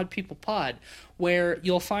letterboxd.com/podpeoplepod, where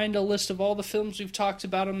you'll find a list of all the films we've talked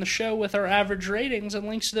about on the show with our average ratings and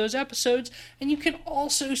links to those episodes. And you can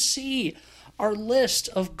also see our list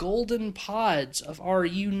of golden pods of our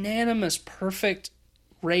unanimous perfect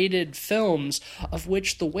rated films, of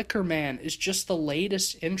which The Wicker Man is just the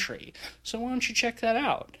latest entry. So why don't you check that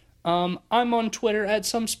out? I'm on Twitter at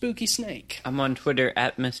SomeSpookySnake. I'm on Twitter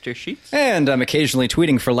at Mr. Sheets. And I'm occasionally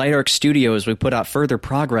tweeting for Light Arc Studios. We put out further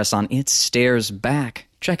progress on It Stares Back.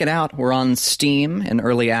 Check it out. We're on Steam in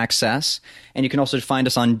early access. And you can also find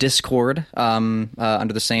us on Discord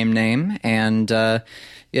under the same name. And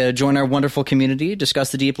join our wonderful community,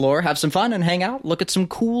 discuss the deep lore, have some fun, and hang out. Look at some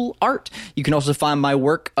cool art. You can also find my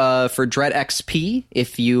work for Dread XP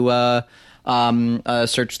if you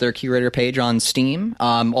search their curator page on Steam.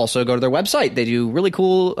 Also go to their website. They do really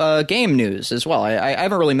cool game news as well. I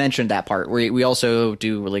haven't really mentioned that part. We also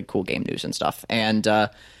do really cool game news and stuff. And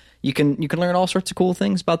you can learn all sorts of cool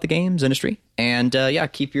things about the games industry. And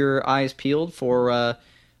keep your eyes peeled for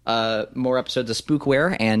more episodes of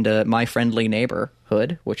Spookware and My Friendly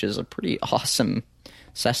Neighborhood, which is a pretty awesome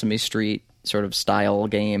Sesame Street sort of style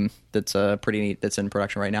game that's pretty neat, that's in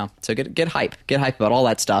production right now. So get hype about all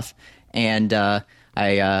that stuff. And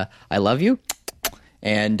I love you,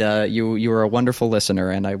 and you are a wonderful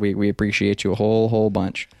listener, and we appreciate you a whole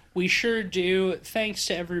bunch. We sure do. Thanks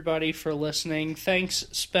to everybody for listening. Thanks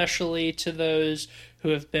especially to those who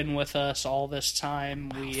have been with us all this time.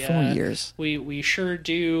 4 years. We sure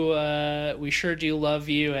do. We sure do love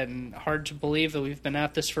you, and hard to believe that we've been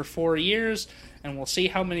at this for 4 years, and we'll see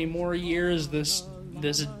how many more years this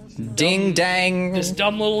ding dang this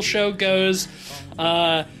dumb little show goes.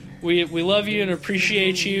 We love you and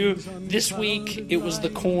appreciate you. This week, it was the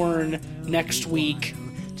corn. Next week,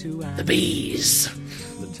 the bees.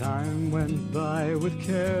 The time went by with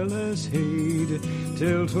careless heed,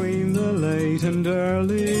 till 'tween the late and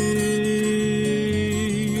early.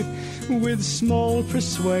 With small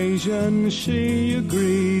persuasion she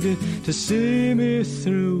agreed to see me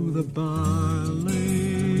through the barley.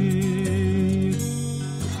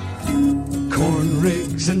 Corn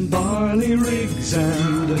rigs and barley rigs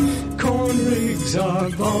and corn rigs are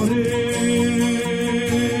bonny.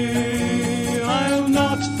 I'll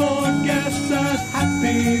not forget that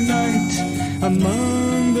happy night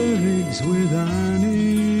among the rigs with Annie.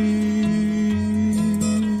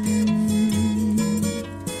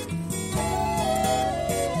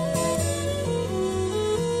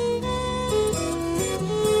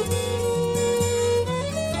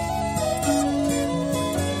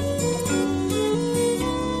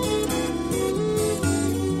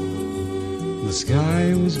 The sky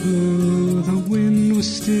was blue, the wind was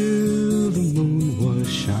still, the moon was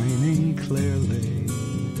shining clearly.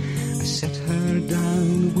 I set her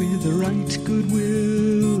down with right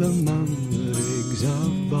goodwill among the rigs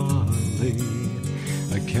of barley.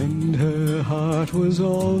 I kenned her heart was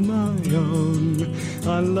all my own,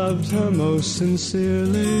 I loved her most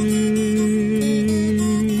sincerely.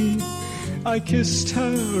 I kissed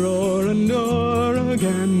her o'er and o'er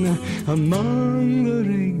again among the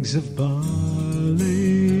rigs of barley.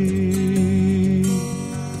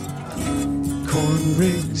 Corn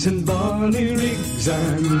rigs and barley rigs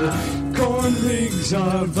and corn rigs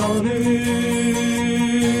are bonny.